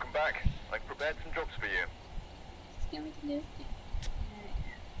 Welcome back. I've prepared some jobs for you.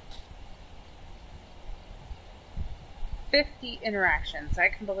 50 interactions. I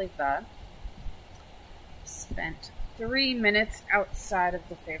can believe that. Spent 3 minutes outside of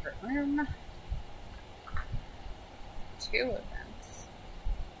the favorite room. 2 events.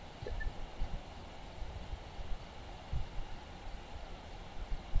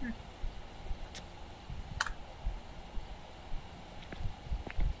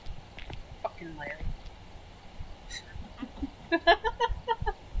 Fucking Larry.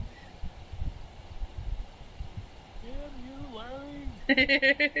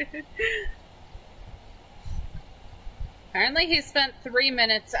 Apparently he spent 3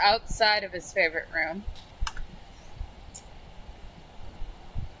 minutes outside of his favorite room.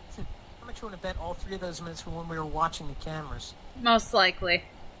 How much you want to bet all 3 of those minutes were when we were watching the cameras? Most likely.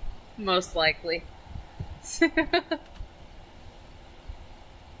 Most likely. And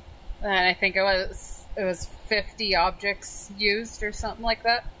I think it was 50 objects used or something like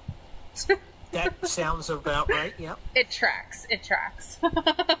that. That sounds about right, yep. It tracks. It tracks.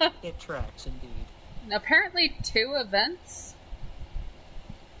 It tracks, indeed. Apparently 2 events.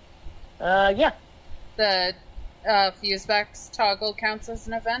 Yeah. The Fusebox toggle counts as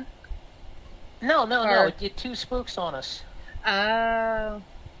an event. No, Or- it did 2 spooks on us. Oh.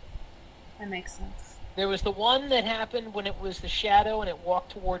 That makes sense. There was the one that happened when it was the shadow and it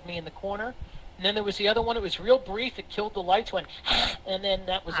walked toward me in the corner. And then there was the other one, it was real brief, it killed the lights, went, and then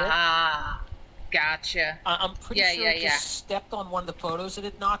that was it. Ah. Gotcha. I'm pretty sure it just stepped on one of the photos that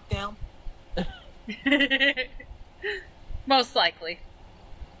it knocked down. Most likely.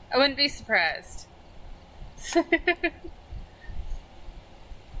 I wouldn't be surprised.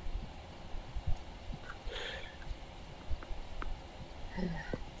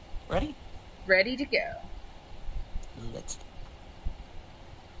 Ready? Ready to go. Let's go.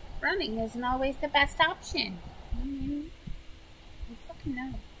 Running isn't always the best option. You fucking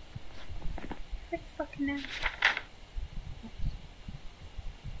know. You fucking know.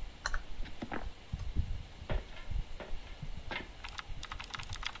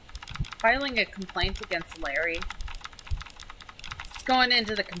 Filing a complaint against Larry. It's going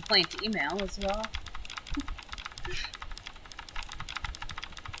into the complaint email as well.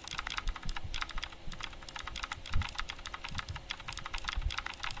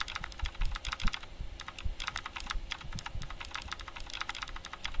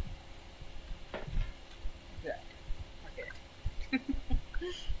 Good. We're good.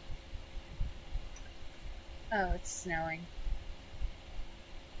 Oh, it's snowing.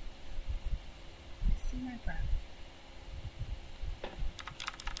 I see my breath.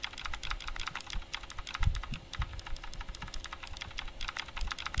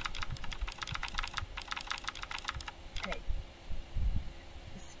 Okay.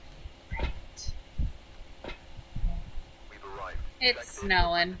 This is great. We've arrived. It's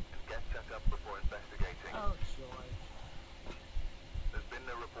snowing. Get set up before investigating. Oh, joy. There's been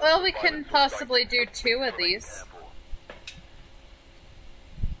no report Well, of we violence can or possibly strikes. do 2 of Remain these. careful.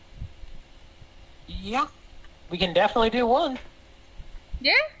 Yeah. We can definitely do one.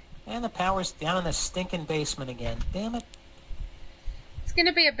 Yeah? And the power's down in the stinking basement again. Damn it. It's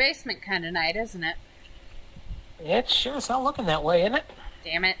gonna be a basement kind of night, isn't it? It's sure as hell looking that way, isn't it?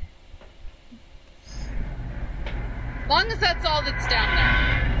 Damn it. Long as that's all that's down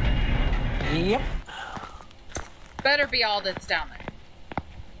there. Yep. Better be all that's down there.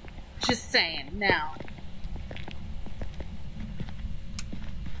 Just saying, now.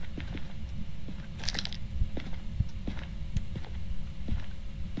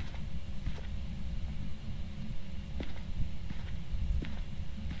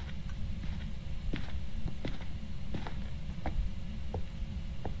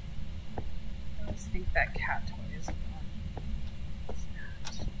 I always think that cat toy is fun. It's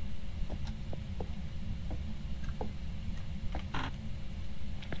not.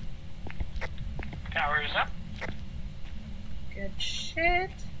 Power is up. Good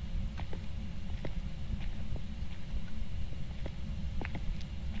shit.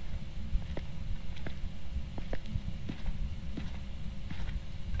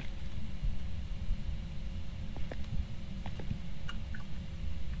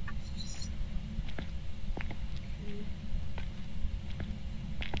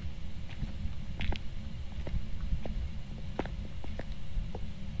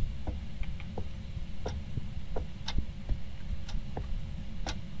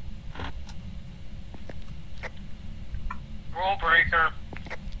 Rule breaker.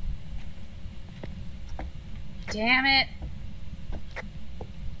 Damn it.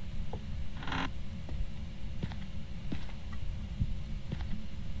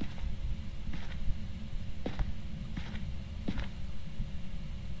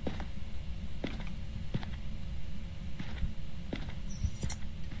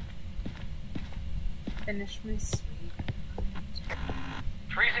 Finish my sweet.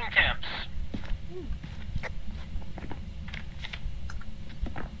 Freezing temps.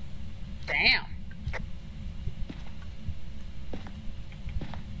 Damn.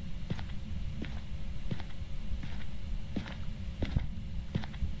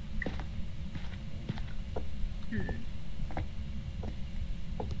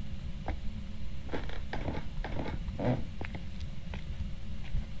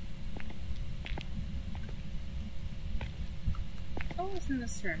 Oh, it's in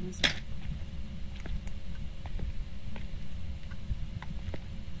this room, isn't it?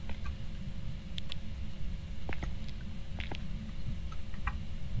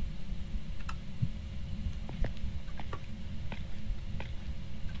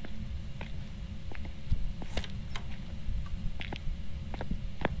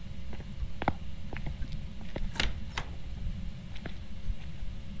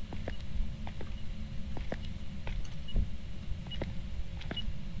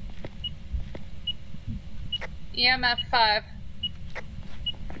 EMF 5.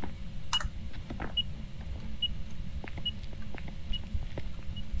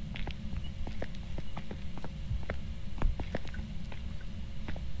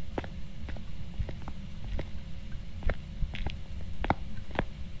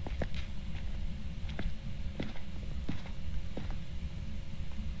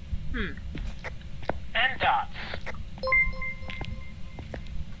 And dots.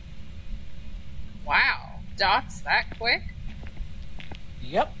 Wow. Dots that quick?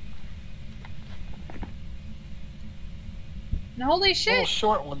 Yep. And holy A little shit.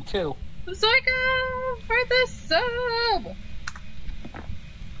 short one, too. Psycho for the sub.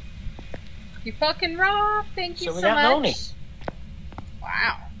 You fucking rock. Thank you So so we got much. Noni.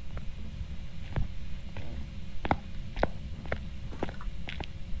 Wow.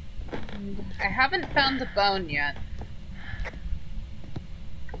 And I haven't found the bone yet.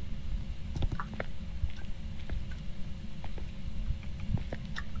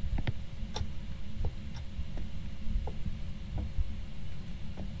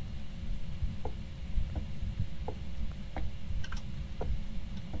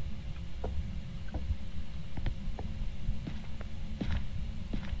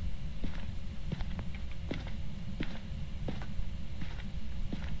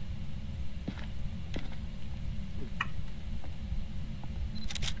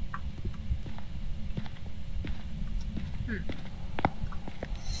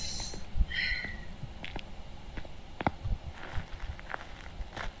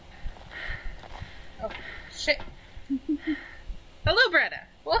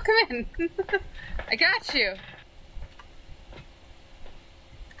 in. I got you.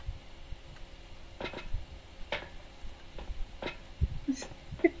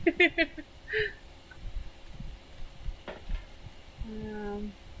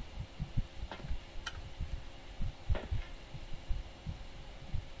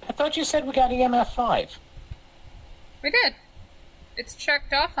 I thought you said we got EMF 5. We did. It's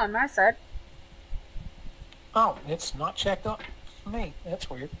checked off on my side. Oh, it's not checked off for me. That's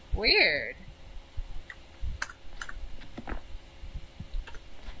weird. Weird.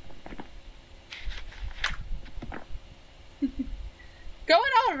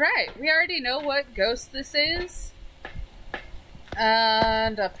 Going all right. We already know what ghost this is.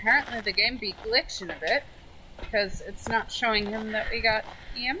 And apparently the game be glitching a bit. Because it's not showing him that we got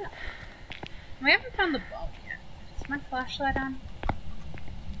EMF. We haven't found the bone yet. Is my flashlight on?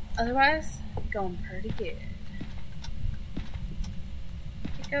 Otherwise, going pretty good.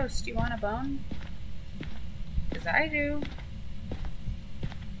 Hey ghost, you want a bone? Because I do.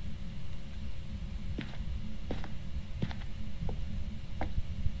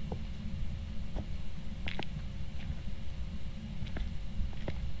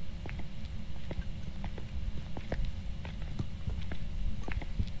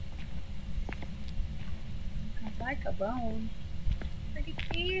 Like a bone. Pretty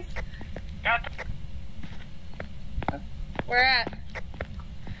piece. Oh, where at?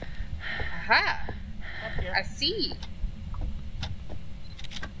 Aha! I see.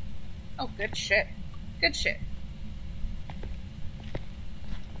 Oh, good shit. Good shit.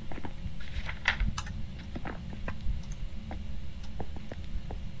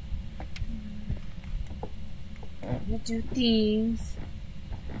 We'll do things.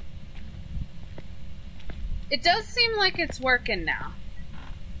 It does seem like it's working now.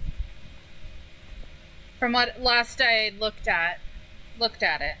 From what last I looked at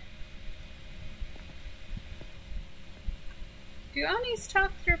it. Do Onis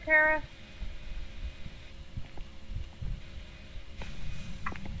talk through Para?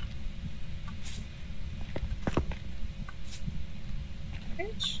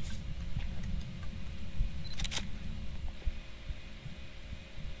 Bitch.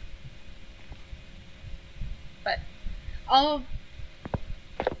 But oh,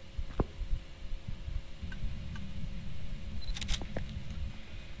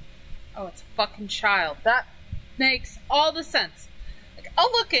 it's a fucking child. That makes all the sense. Like,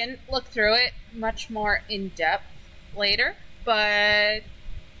 I'll look through it much more in depth later, but I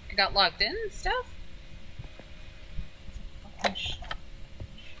got logged in and stuff. Okay,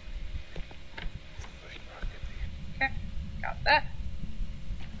 got that.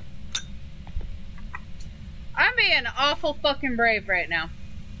 I'm being awful fucking brave right now.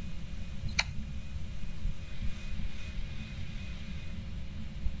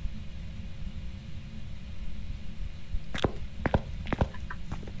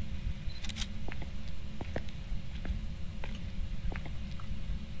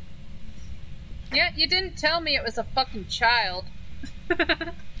 Yeah, you didn't tell me it was a fucking child. Well,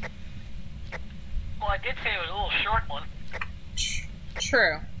 I did say it was a little short one.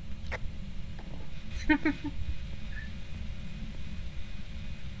 True.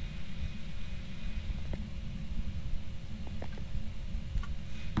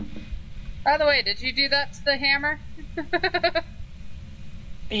 By the way, did you do that to the hammer?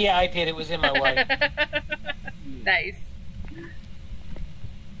 Yeah, I did. It was in my way. Nice.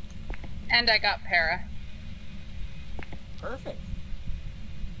 And I got Para. Perfect.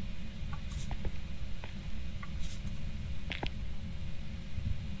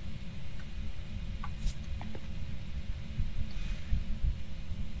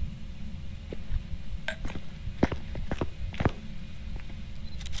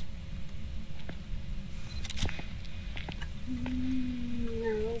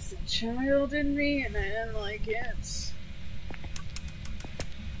 There was a child in me and I didn't like it.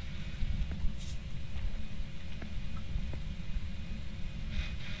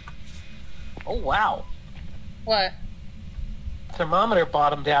 Oh, wow. What? Thermometer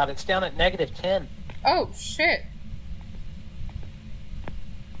bottomed out. It's down at -10. Oh, shit.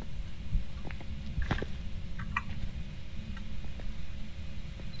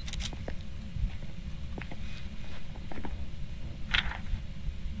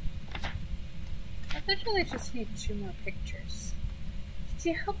 I literally just need 2 more pictures. Could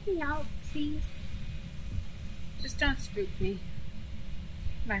you help me out, please? Just don't spook me.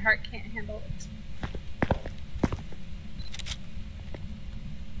 My heart can't handle it.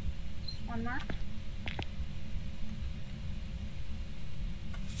 Just 1 more.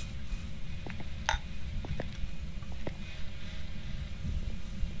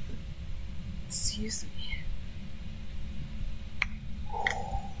 Excuse me.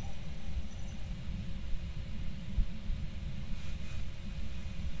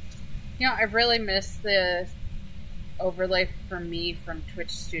 You know, I really miss the overlay for me from Twitch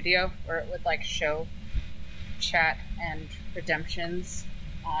Studio, where it would like show chat and redemptions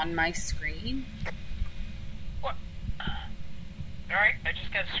on my screen. What? Alright, I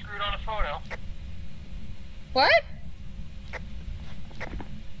just got screwed on a photo. What?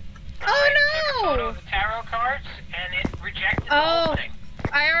 Oh I took a photo no! of the tarot cards, and it rejected the whole thing.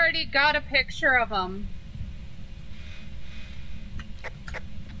 I already got a picture of them.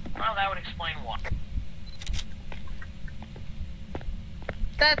 Well, that would explain why.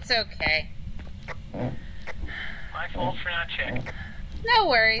 That's okay. My fault for not checking. No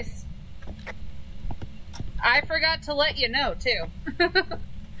worries. I forgot to let you know, too.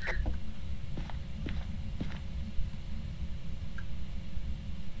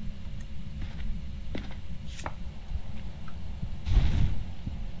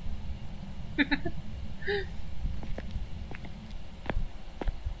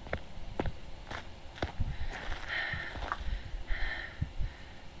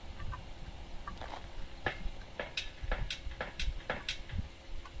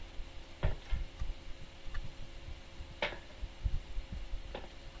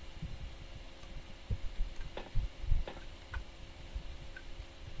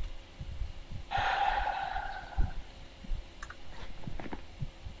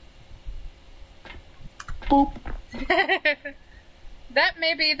 Boop. That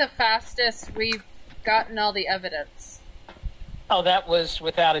may be the fastest we've gotten all the evidence. Oh, that was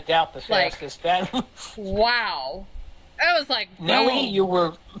without a doubt the fastest. Wow. I was like, Nellie, you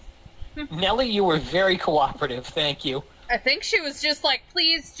were very cooperative. Thank you. I think she was just like,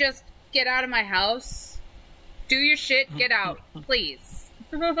 please just get out of my house. Do your shit, get out, please.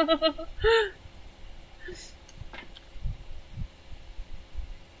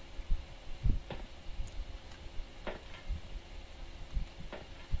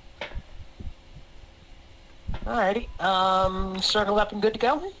 Alrighty. Circled up and good to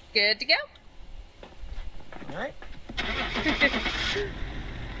go? Good to go. Alright.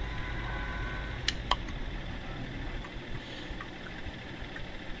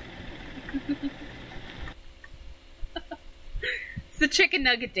 It's the chicken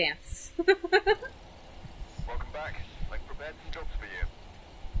nugget dance. Welcome back. I've prepared some jobs for you.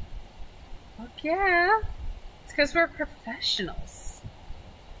 Fuck yeah. It's because we're professionals.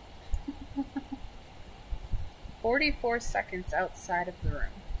 44 seconds outside of the room.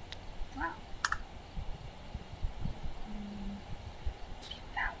 Wow. Let's get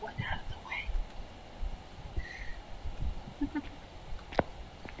that one out of the way.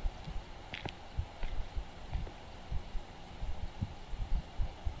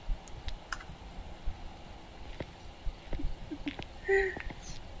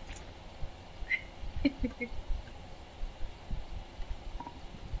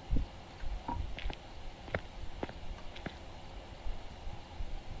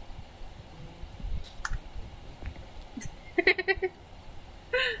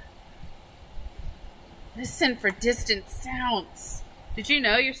 Listen for distant sounds. Did you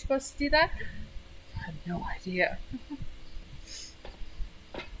know you're supposed to do that? I had no idea.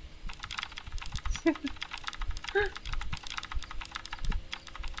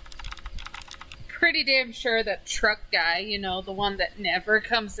 Pretty damn sure that truck guy, you know, the one that never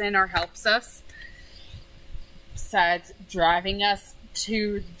comes in or helps us, besides driving us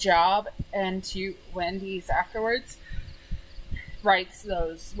to the job and to Wendy's afterwards, writes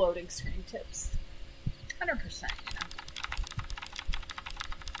those loading screen tips. 100%, you know.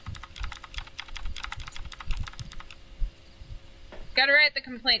 Gotta write the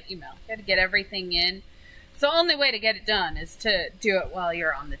complaint email. Gotta get everything in. So the only way to get it done is to do it while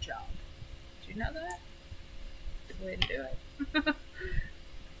you're on the job. Did you know that? Good way to do it.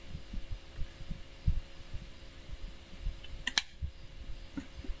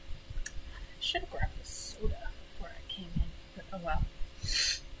 Should have grabbed a soda before I came in, but oh well.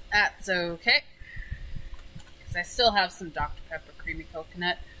 That's okay. Because I still have some Dr. Pepper Creamy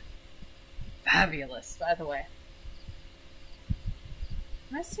Coconut. Fabulous, by the way.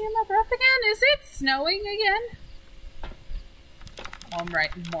 Am I seeing my breath again? Is it snowing again? Oh, I'm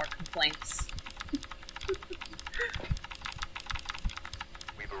writing more complaints.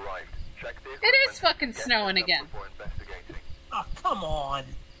 We've arrived. Check the It is fucking snowing again. before investigating. Oh, come on.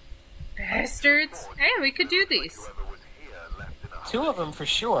 Bastards. Hey, we could do these. Whoever was here left in a Two of them for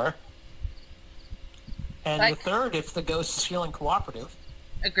sure. And Like- the third if the ghost is feeling cooperative.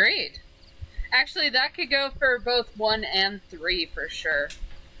 Agreed. Actually, that could go for both 1 and 3 for sure.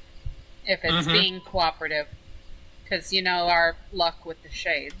 If it's being cooperative. Because you know our luck with the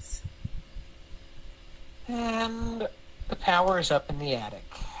shades. And the power is up in the attic.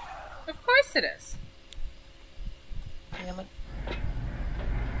 Of course it is. Damn it.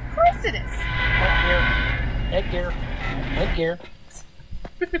 Of course it is. Headgear. Headgear.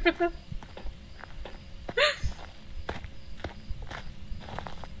 Headgear.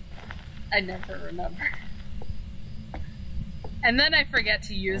 I never remember. And then I forget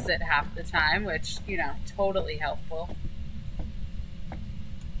to use it half the time, which, you know, totally helpful.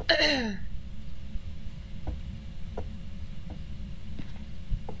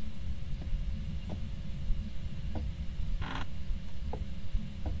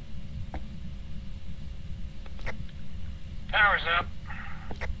 Power's up.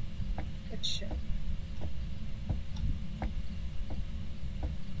 Good shit.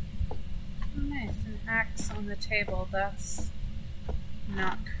 Oh, nice, an axe on the table. That's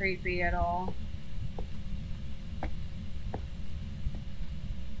not creepy at all.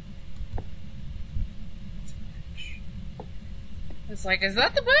 It's like, is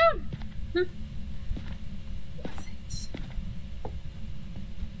that the bone? Was it?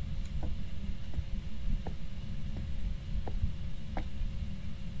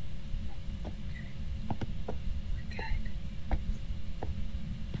 We're good.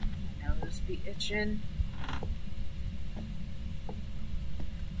 My nose be itching.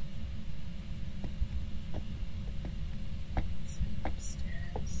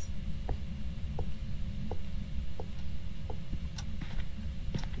 Upstairs.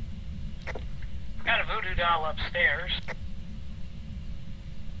 Got a voodoo doll upstairs.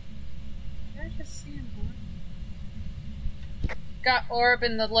 Did I just see him? Got orb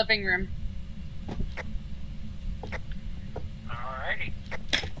in the living room. Alrighty.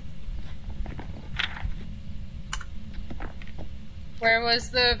 Where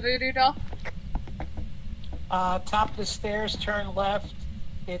was the voodoo doll? Top of the stairs, turn left.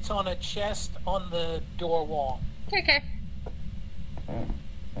 It's on a chest on the door wall. Okay.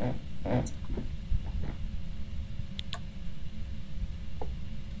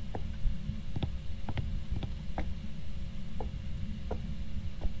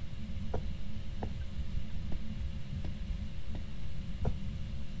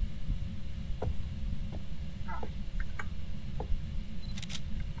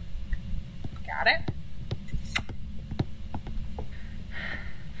 Got it.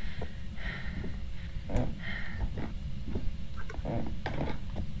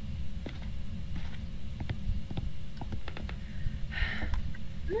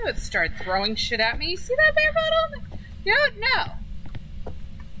 Ooh, it started throwing shit at me. You see that bear bottle? You don't know.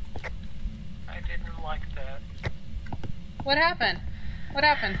 I didn't like that. What happened? What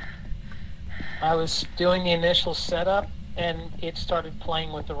happened? I was doing the initial setup, and it started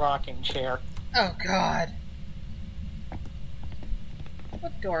playing with the rocking chair. Oh, God.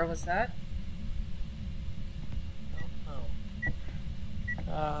 What door was that?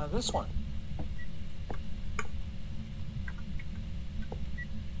 This one.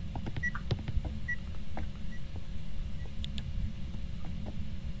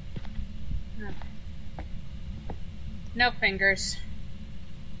 Okay. No fingers.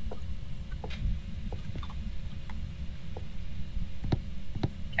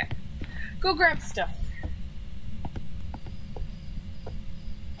 Okay. Go grab stuff.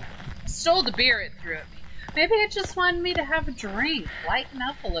 Stole the beer it threw at me. Maybe it just wanted me to have a drink. Lighten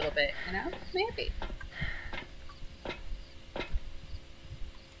up a little bit, you know? Maybe.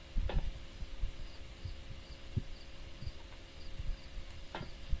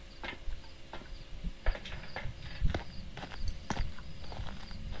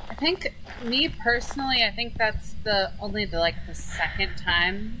 I think, me personally, I think that's the second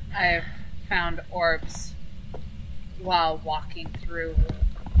time I've found orbs while walking through.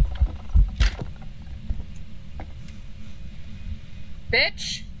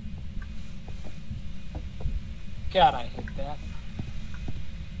 Bitch! God, I hate that.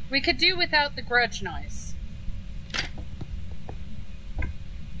 We could do without the grudge noise.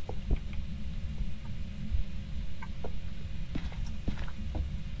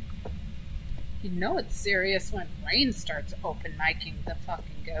 You know it's serious when Rain starts open micing the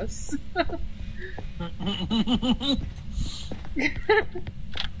fucking ghosts.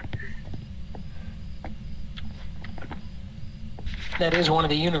 That is one of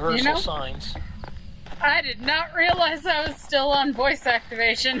the universal You know? signs. I did not realize I was still on voice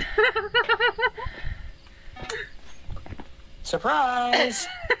activation. Surprise!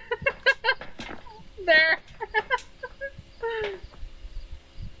 There.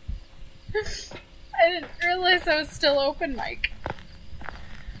 I didn't realize I was still open mic.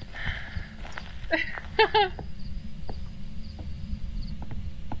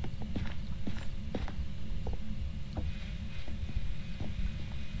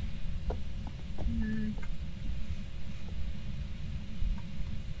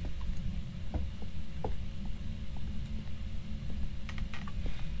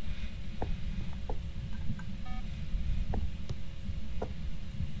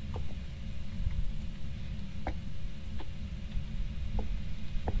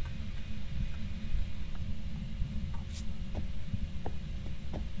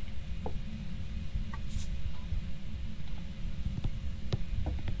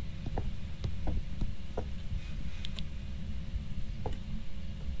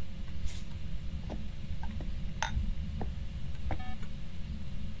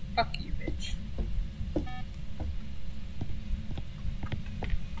 Fuck you, bitch.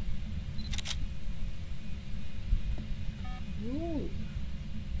 Ooh.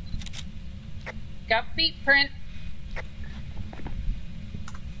 Got feet print.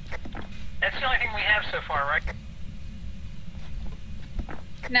 That's the only thing we have so far, right?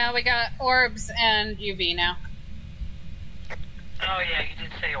 Now we got orbs and UV now. Oh yeah, you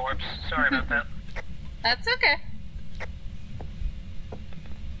did say orbs. Sorry about that. That's okay.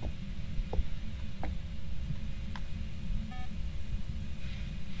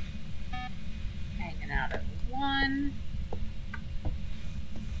 Hanging out at 1.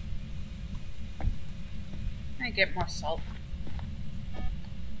 I get more salt.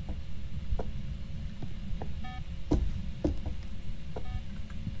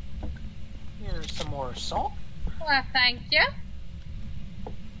 Here's some more salt. Well, thank you.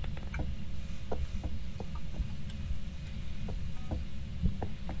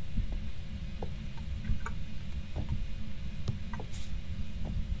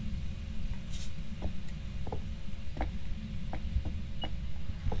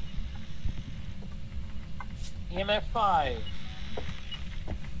 EMF 5.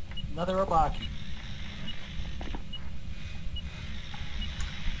 Another Obaki.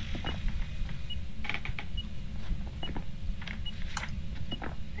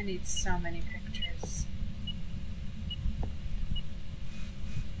 I need so many pictures.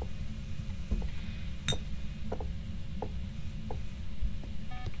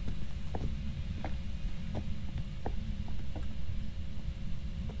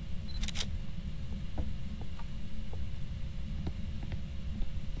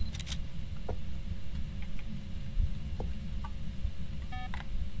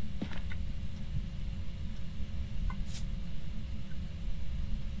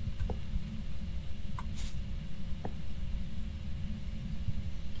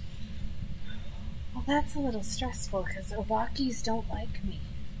 Well, that's a little stressful because Obakis don't like me.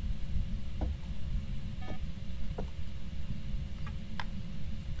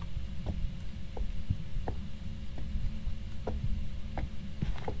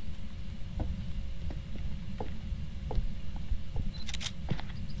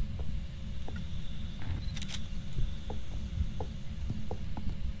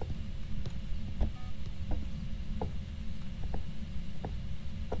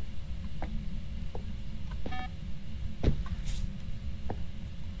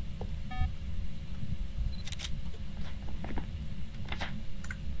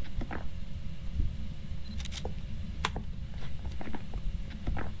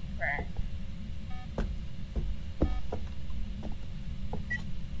 Right.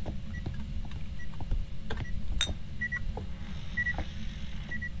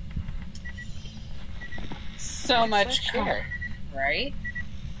 So much care. Right?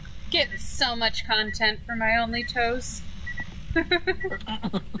 Getting so much content for my OnlyToes.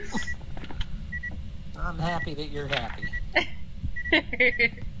 I'm happy that you're happy.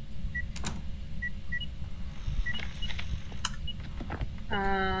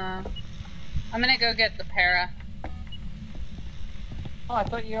 I'm gonna go get the para. Oh, I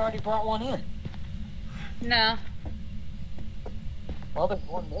thought you already brought one in. No. Well, there's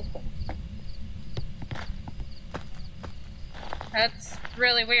one missing. That's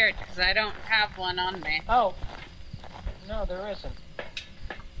really weird because I don't have one on me. Oh. No, there isn't.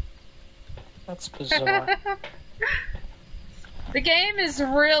 That's bizarre. The game is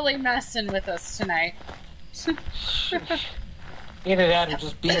really messing with us tonight. Either that or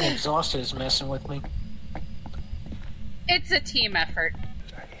just being exhausted is messing with me. It's a team effort.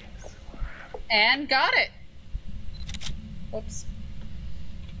 And got it. Whoops.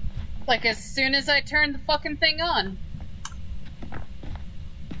 Like as soon as I turned the fucking thing on.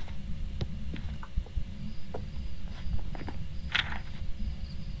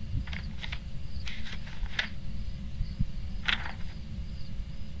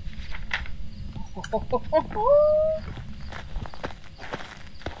 Are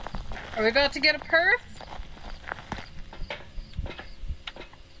we about to get a perf?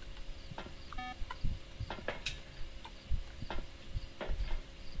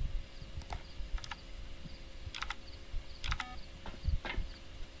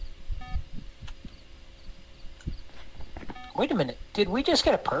 Wait a minute. Did we just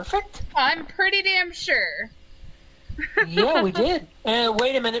get a perfect? I'm pretty damn sure. Yeah, we did.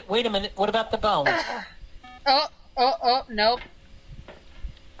 Wait a minute. What about the bones? Nope.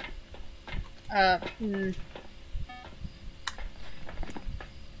 I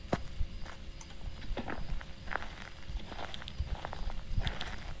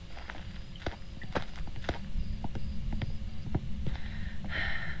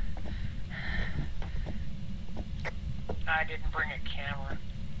didn't bring a camera.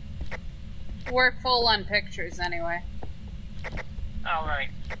 We're full on pictures anyway. All right.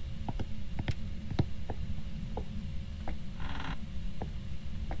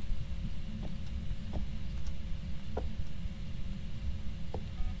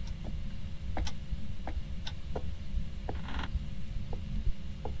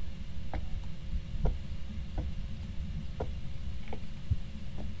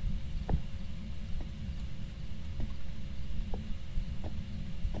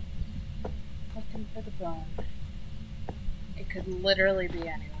 Looking for the bone. It could literally be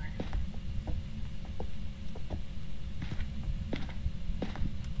anywhere.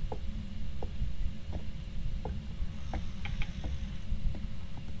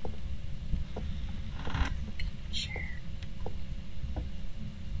 Sure.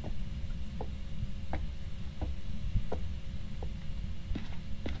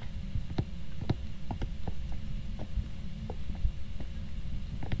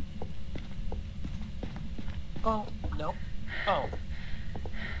 Oh, no. Oh.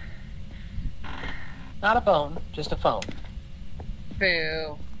 Not a bone, just a phone.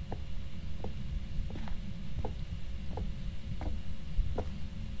 Boo.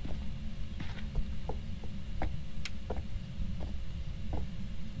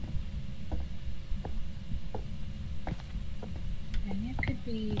 And it could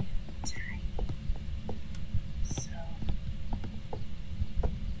be tiny. So.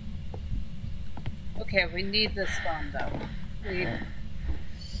 Okay, we need this phone though. We.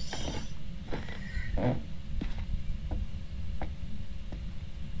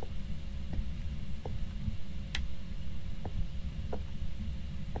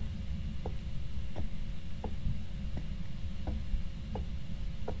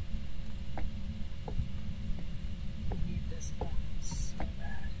 Need this phone so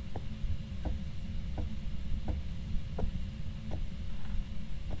bad.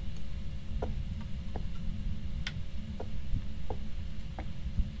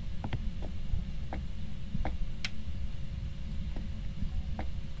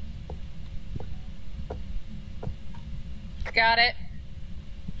 Got it.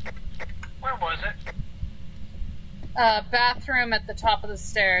 Where was it? Bathroom at the top of the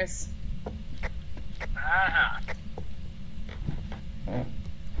stairs. Uh-huh.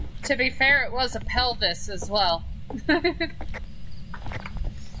 To be fair, it was a pelvis as well. Well,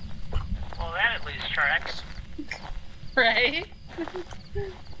 that at least tracks. Right? Not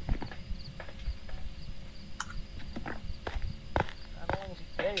only is he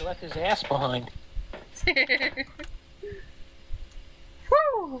dead, he left his ass behind.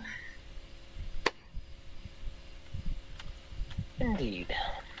 Whew. Indeed.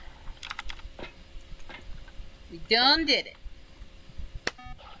 We done did it.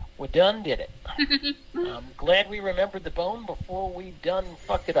 We done did it. I'm glad we remembered the bone before we done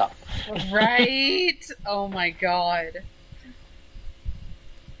fucked it up. Right? Oh my god.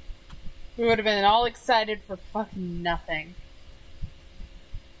 We would have been all excited for fucking nothing.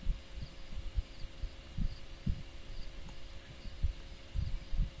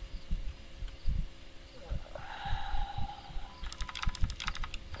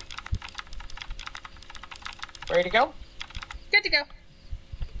 Ready to go? Good to go.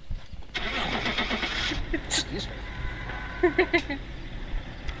 Excuse me.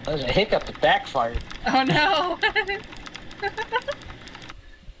 That was a hiccup that backfired. Oh no!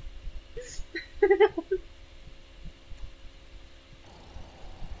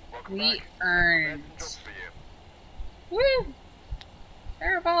 Welcome We back. earned. Beds and jobs for you. Woo!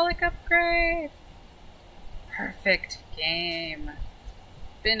 Parabolic upgrade. Perfect game.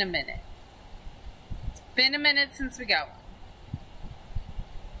 Been a minute. It's been a minute since we got one.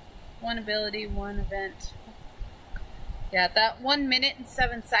 One ability, one event. Yeah, that 1 minute and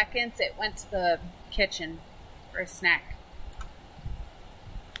 7 seconds, it went to the kitchen for a snack.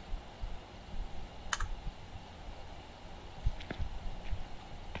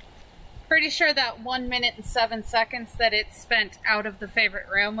 Pretty sure that 1 minute and 7 seconds that it spent out of the favorite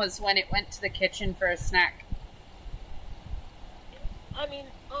room was when it went to the kitchen for a snack. I mean,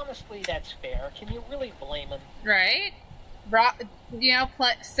 honestly, that's fair. Can you really blame him? Right?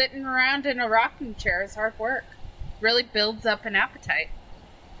 Sitting around in a rocking chair is hard work. Really builds up an appetite.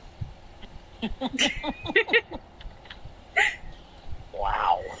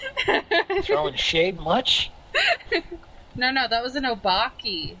 Wow. Throwing shade much? No, that was an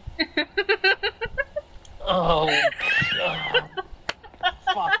obaki. Oh,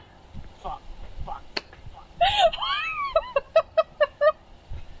 fuck.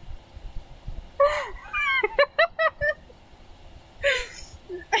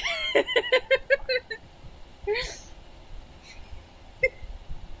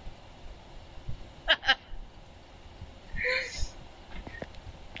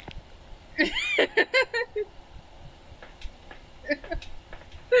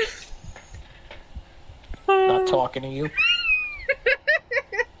 Not talking to you.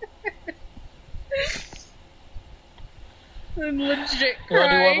 I'm legit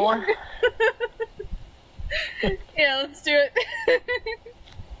crying. You want to do one more? Yeah, let's do it.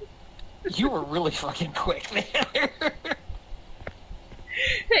 You were really fucking quick, man.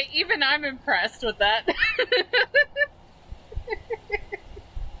 Hey, even I'm impressed with that.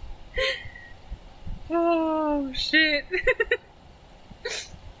 Oh, shit.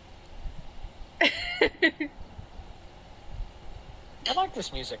 I like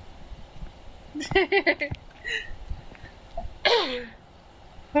this music.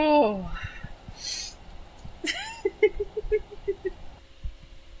 Oh.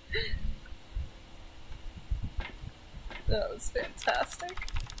 That was fantastic.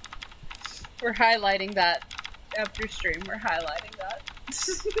 We're highlighting that after stream. We're highlighting that.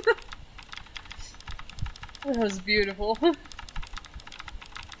 That was beautiful.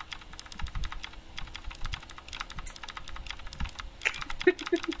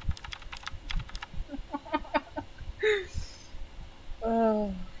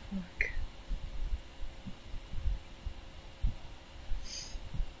 Oh, fuck.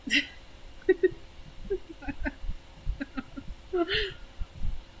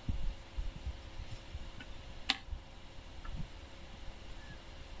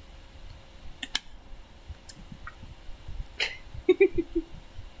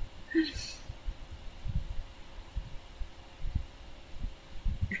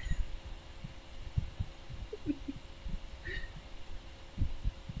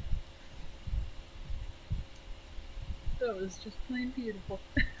 That was just plain beautiful.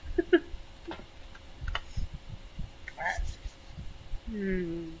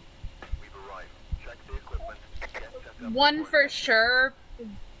 We've arrived. Check the equipment. Get set up One for for sure,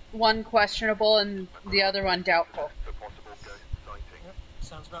 one questionable, and the other one doubtful. for possible ghost sighting. Yep,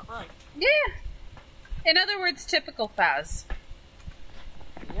 sounds about right. Yeah. In other words, typical Faz.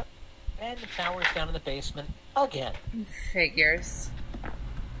 Yep. And the tower's down in the basement again. Figures.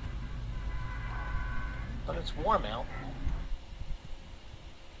 But it's warm out.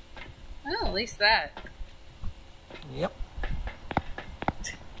 Oh, at least that. Yep.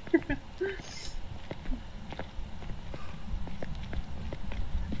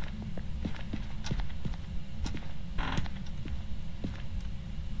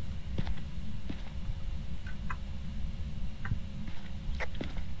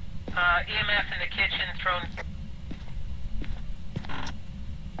 EMF in the kitchen thrown.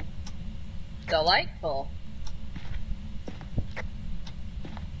 Delightful.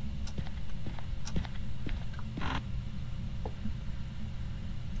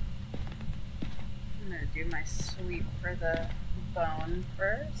 I'm gonna do my sweep for the bone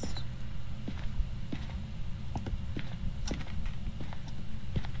first.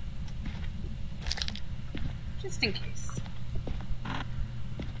 Just in case.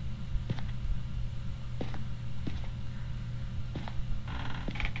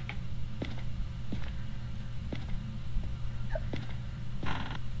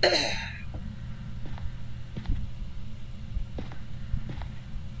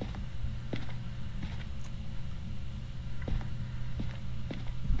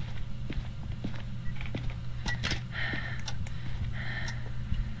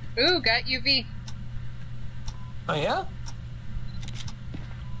 Ooh, got UV. Oh, yeah?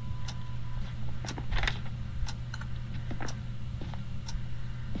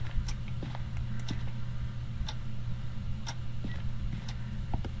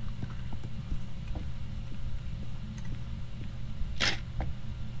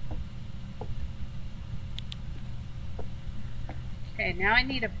 Okay, now I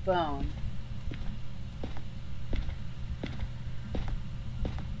need a bone.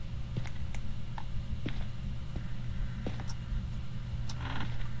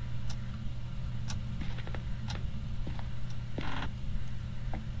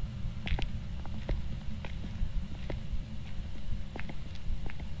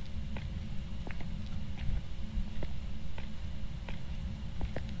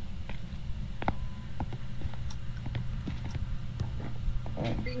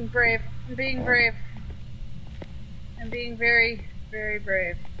 I'm being brave. I'm being brave. I'm being very, very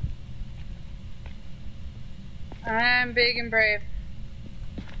brave. I'm big and brave.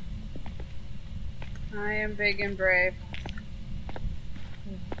 I am big and brave.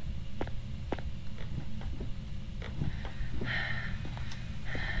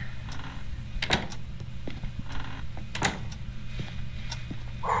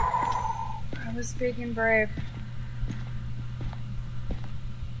 I was big and brave.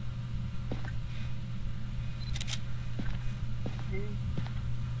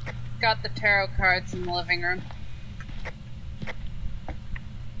 Got the tarot cards in the living room.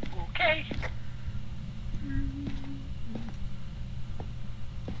 Okay.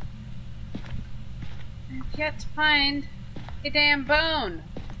 I've yet to find a damn bone.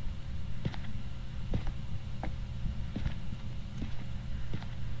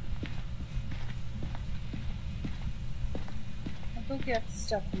 I'll go get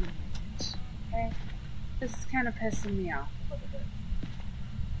stuff in a minute, okay? This is kind of pissing me off a little bit.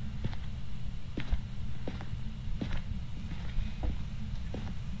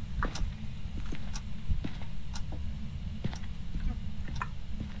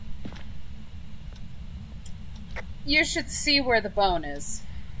 You should see where the bone is.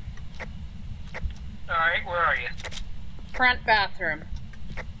 Alright, where are you? Front bathroom.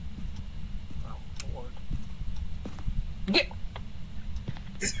 Oh, Lord. Get...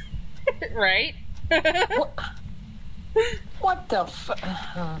 Right? What the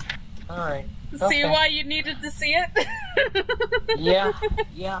Alright. See Okay. why you needed to see it?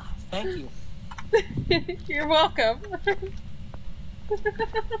 Yeah, thank you. You're welcome.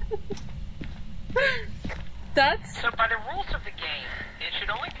 That's... So by the rules of the game, it should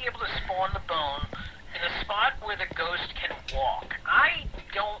only be able to spawn the bone in a spot where the ghost can walk. I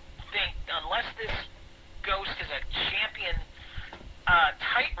don't think, unless this ghost is a champion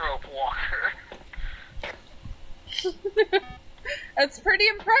tightrope walker. That's pretty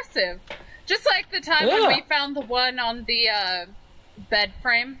impressive. Just like the time when we found the one on the bed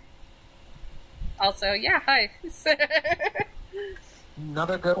frame. Also, yeah, hi.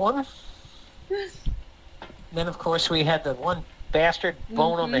 Another good one. Then, of course, we had the one bastard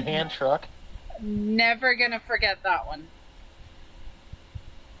bone on the hand truck. Never gonna forget that one.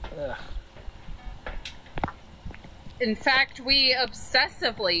 Ugh. In fact, we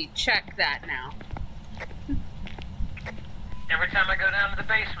obsessively check that now. Every time I go down to the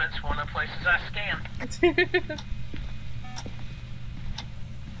basement, it's one of the places I scan.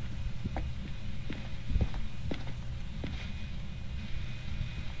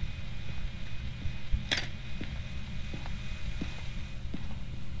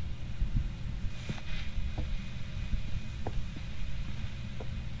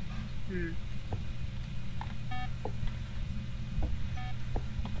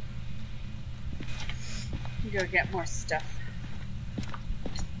 Go get more stuff.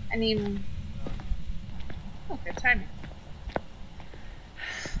 I need... Oh, good timing.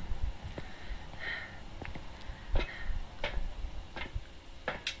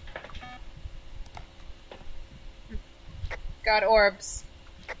 Got orbs.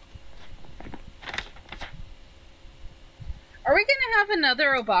 Are we gonna have another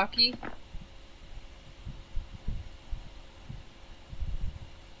Obaki?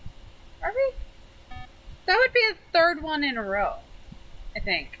 Are we? That would be a third one in a row, I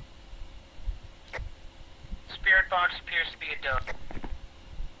think. Spirit box appears to be a dog.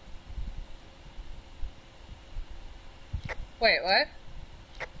 Wait, what?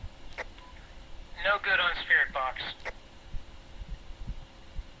 No good on spirit box.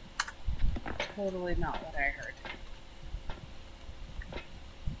 Totally not what I heard.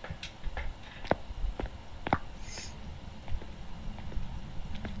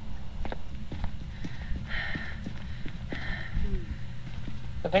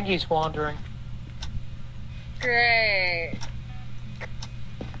 I think he's wandering. Great.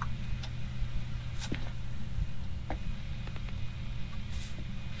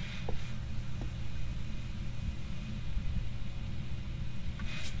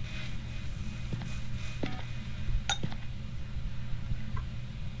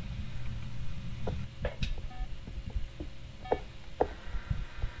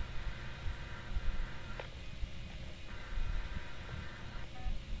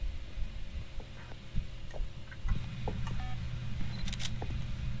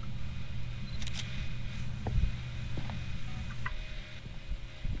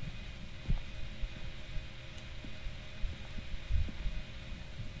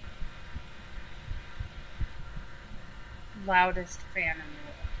 Loudest fan in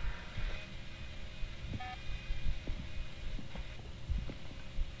the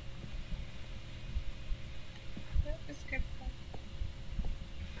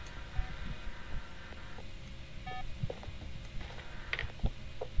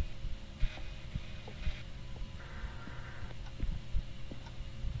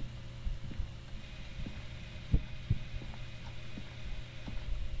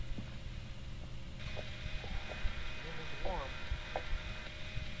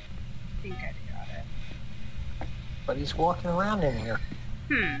Nobody's walking around in here.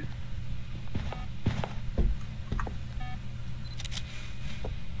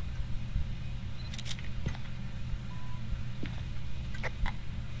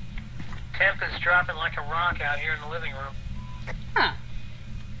 Temp is dropping like a rock out here in the living room. Huh.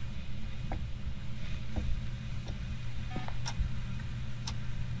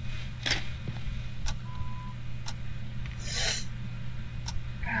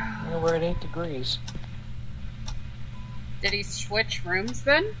 We're at 8 degrees. Did he switch rooms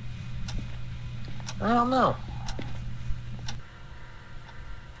then? I don't know.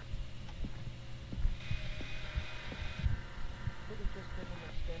 Could have just been an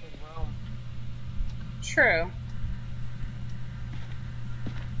extended room. True.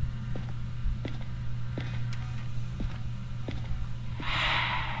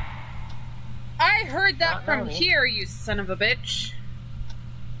 I heard that Not from known. here, you son of a bitch.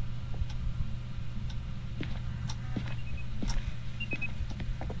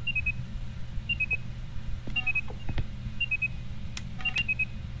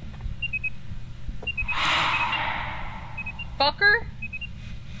 Fucker?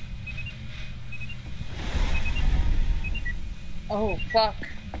 Oh, fuck.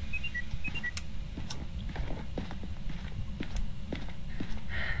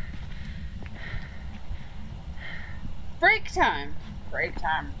 Break time. Break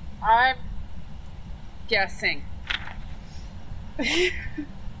time. I'm guessing. Or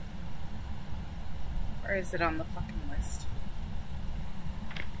is it on the fucking list?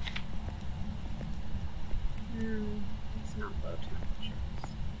 No, it's not low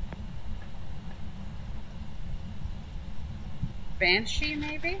temperatures. Banshee,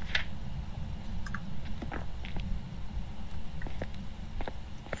 maybe?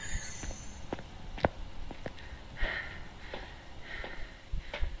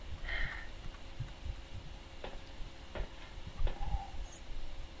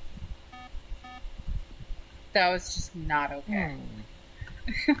 That was just not okay.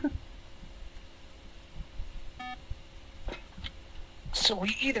 So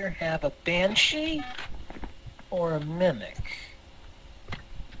we either have a banshee or a mimic.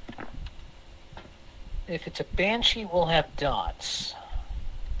 If it's a banshee, we'll have dots.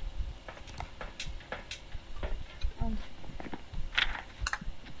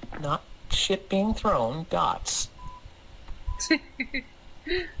 Not shit being thrown, dots.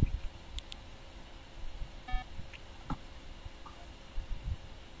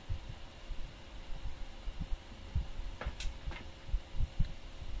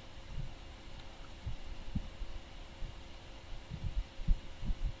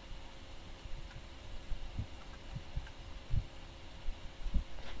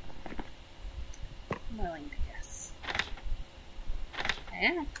 I'm willing to guess.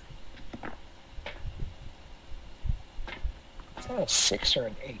 Yeah. Is that a 6 or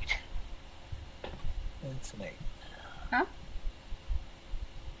an 8? It's an 8. Huh?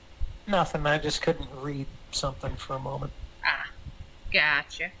 Nothing, I just couldn't read something for a moment. Ah,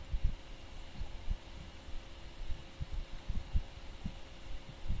 gotcha.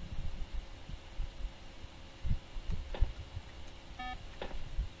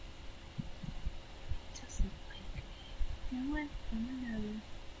 Doesn't like me. You know what? I'm gonna...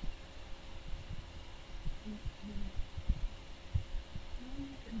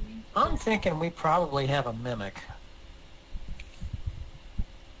 I'm thinking we probably have a mimic.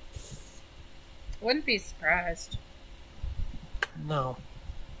 Wouldn't be surprised. No.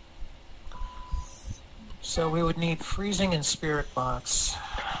 So we would need freezing and spirit box.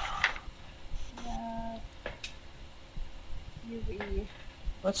 Yeah. UV.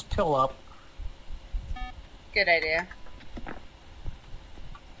 Let's pill up. Good idea.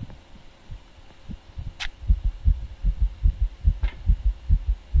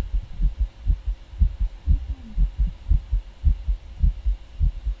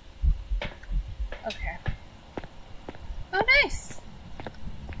 Okay. Oh, nice.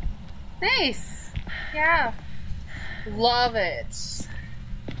 Nice. Yeah. Love it.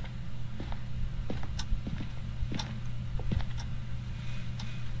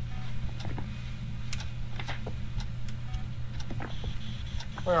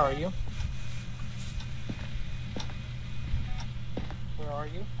 Where are you? Where are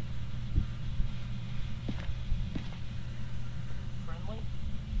you? Friendly?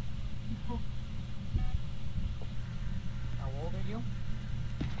 How old are you?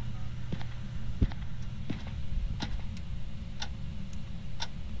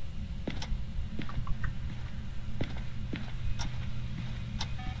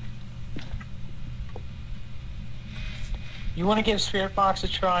 You want to give Spirit Box a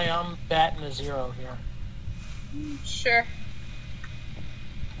try? I'm batting a 0 here. Sure.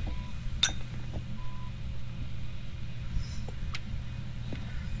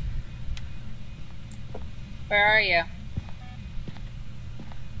 Where are you?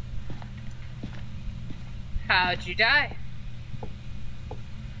 How'd you die?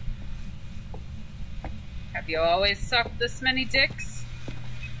 Have you always sucked this many dicks?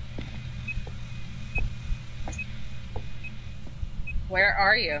 Where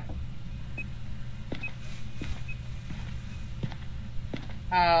are you?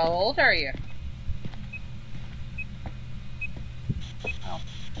 How old are you? Oh.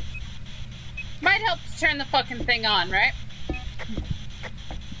 Might help to turn the fucking thing on, right?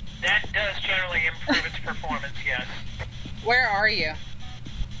 That does generally improve its performance, yes. Where are you?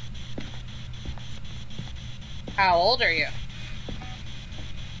 How old are you?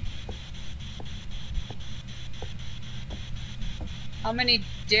 How many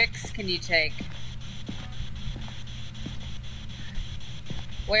dicks can you take?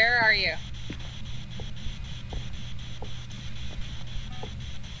 Where are you?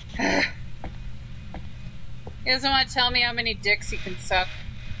 He doesn't want to tell me how many dicks he can suck.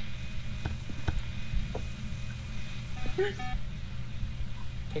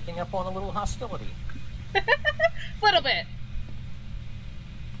 Picking up on a little hostility. Little bit.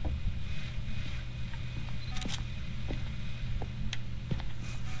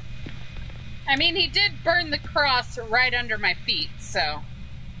 I mean, he did burn the cross right under my feet, so...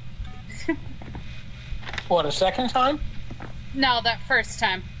 What, a second time? No, that first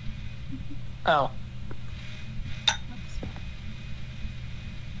time. Oh.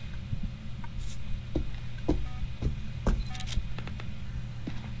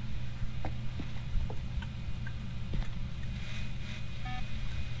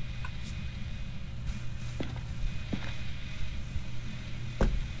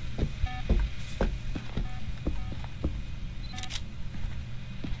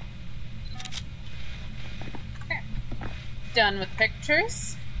 Done with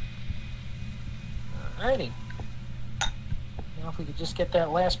pictures. Alrighty. Now if we could just get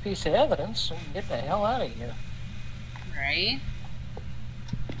that last piece of evidence and get the hell out of here. Right.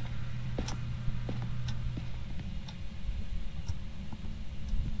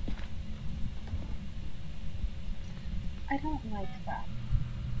 I don't like that.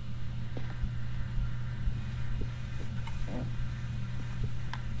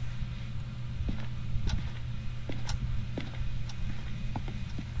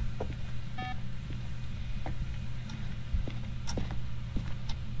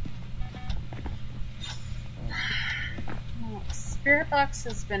 Spirit box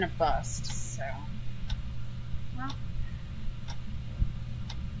has been a bust, so... Well...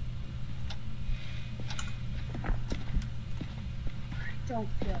 I don't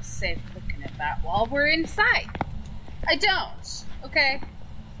feel safe looking at that while we're inside. I don't, okay?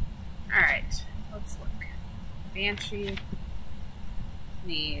 Alright, let's look. Banshee.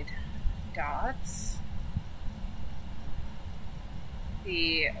 Need dots.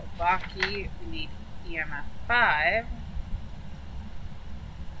 The Obaki, we need EMF 5.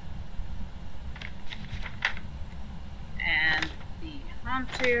 And the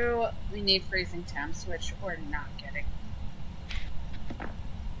Hantu, we need freezing temps, which we're not getting.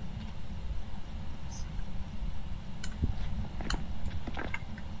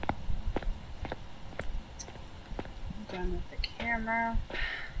 Done with the camera.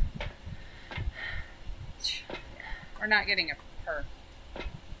 We're not getting a perf.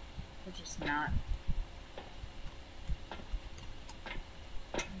 We're just not.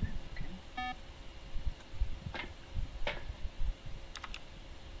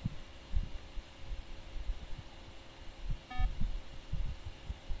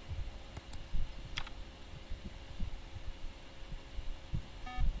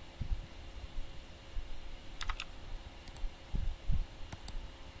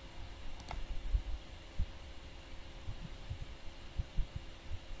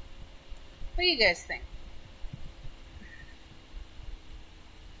 What do you guys think?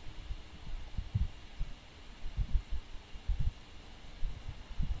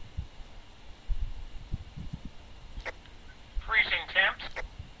 Freezing temps.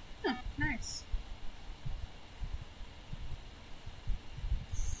 Oh, nice.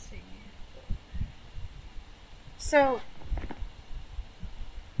 Let's see. So,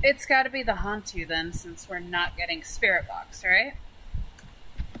 it's got to be the Hantu then, since we're not getting Spirit Box, right?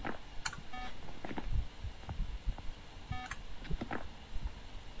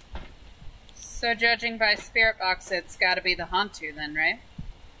 So judging by Spirit Box, it's got to be the Hantu then, right?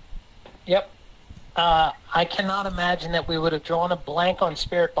 Yep. I cannot imagine that we would have drawn a blank on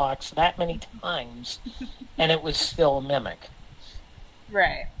Spirit Box that many times, and it was still a mimic.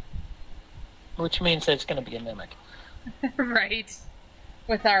 Right. Which means that it's going to be a mimic. Right.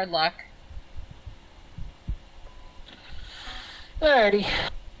 With our luck. Alrighty.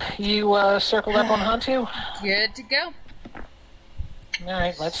 You circled up on Hantu? Good to go.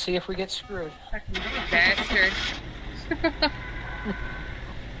 Alright, let's see if we get screwed. Fucking bastard.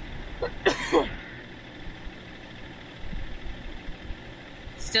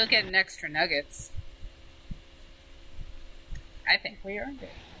 Still getting extra nuggets. I think we earned it.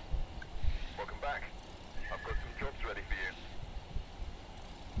 Welcome back. I've got some jobs ready for you.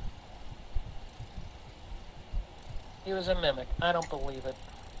 He was a mimic. I don't believe it.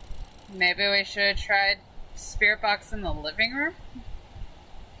 Maybe we should have tried Spirit Box in the living room?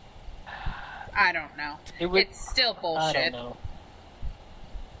 I don't know. It's still bullshit. I don't know.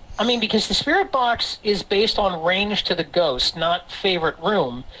 I mean, because the Spirit Box is based on range to the ghost, not favorite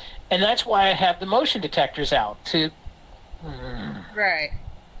room, and that's why I have the motion detectors out to... Right.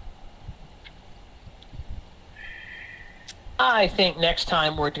 I think next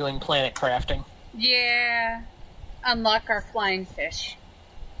time we're doing planet crafting. Yeah. Unlock our flying fish.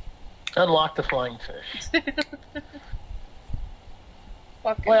 Unlock the flying fish.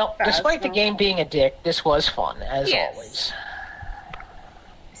 Well, despite the game being a dick, this was fun, as always.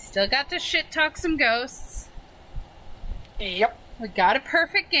 Still got to shit talk some ghosts. Yep. We got a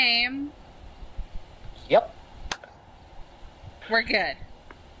perfect game. Yep. We're good.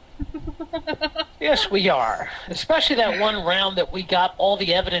 Yes, we are. Especially that one round that we got all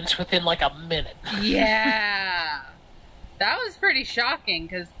the evidence within like a minute. Yeah. That was pretty shocking,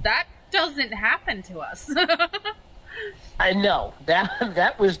 because that doesn't happen to us. I know.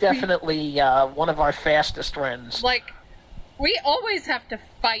 That was definitely one of our fastest runs. Like, we always have to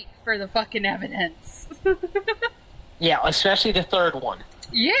fight for the fucking evidence. Yeah, especially the third one.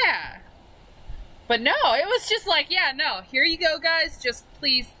 Yeah. But no, it was just like, yeah, no, here you go, guys. Just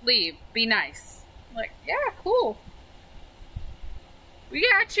please leave. Be nice. Like, yeah, cool. We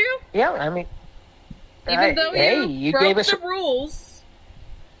got you. Yeah, I mean... Even though you broke gave us the rules,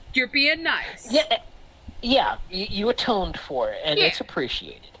 you're being nice. Yeah, you atoned for it, and it's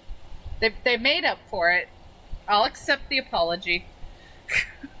appreciated. They made up for it. I'll accept the apology.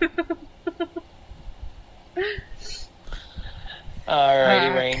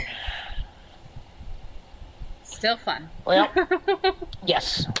 Alrighty, Rain. Still fun. Well,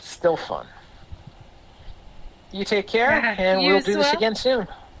 yes, still fun. You take care, and we'll do this again soon.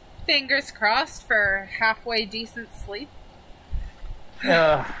 Fingers crossed for halfway decent sleep.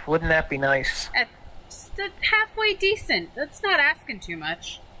 Wouldn't that be nice? Just halfway decent. That's not asking too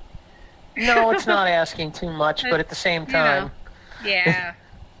much. No, it's not asking too much, but at the same time... Yeah.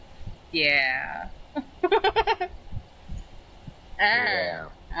 Yeah. Yeah.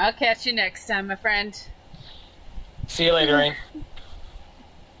 I'll catch you next time, my friend. See you later, Rain.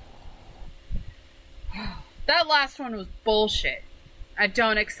 That last one was bullshit. I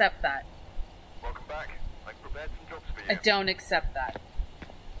don't accept that. Welcome back. I prepared some jobs for you. I don't accept that.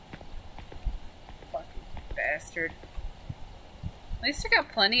 Fucking bastard. At least I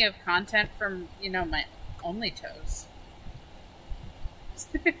got plenty of content from, my OnlyToes.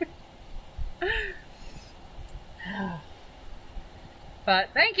 But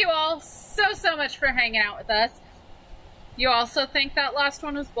thank you all so much for hanging out with us. You also think that last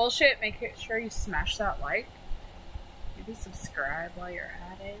one was bullshit? Make sure you smash that like. Maybe subscribe while you're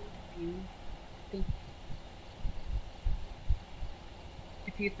at it.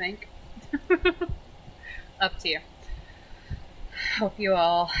 If you think. Up to you. Hope you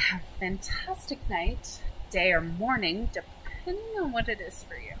all have a fantastic night, day, or morning, depending on what it is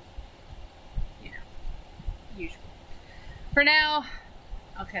for you. Usually. For now,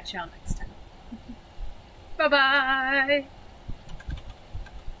 I'll catch y'all next time. Bye-bye!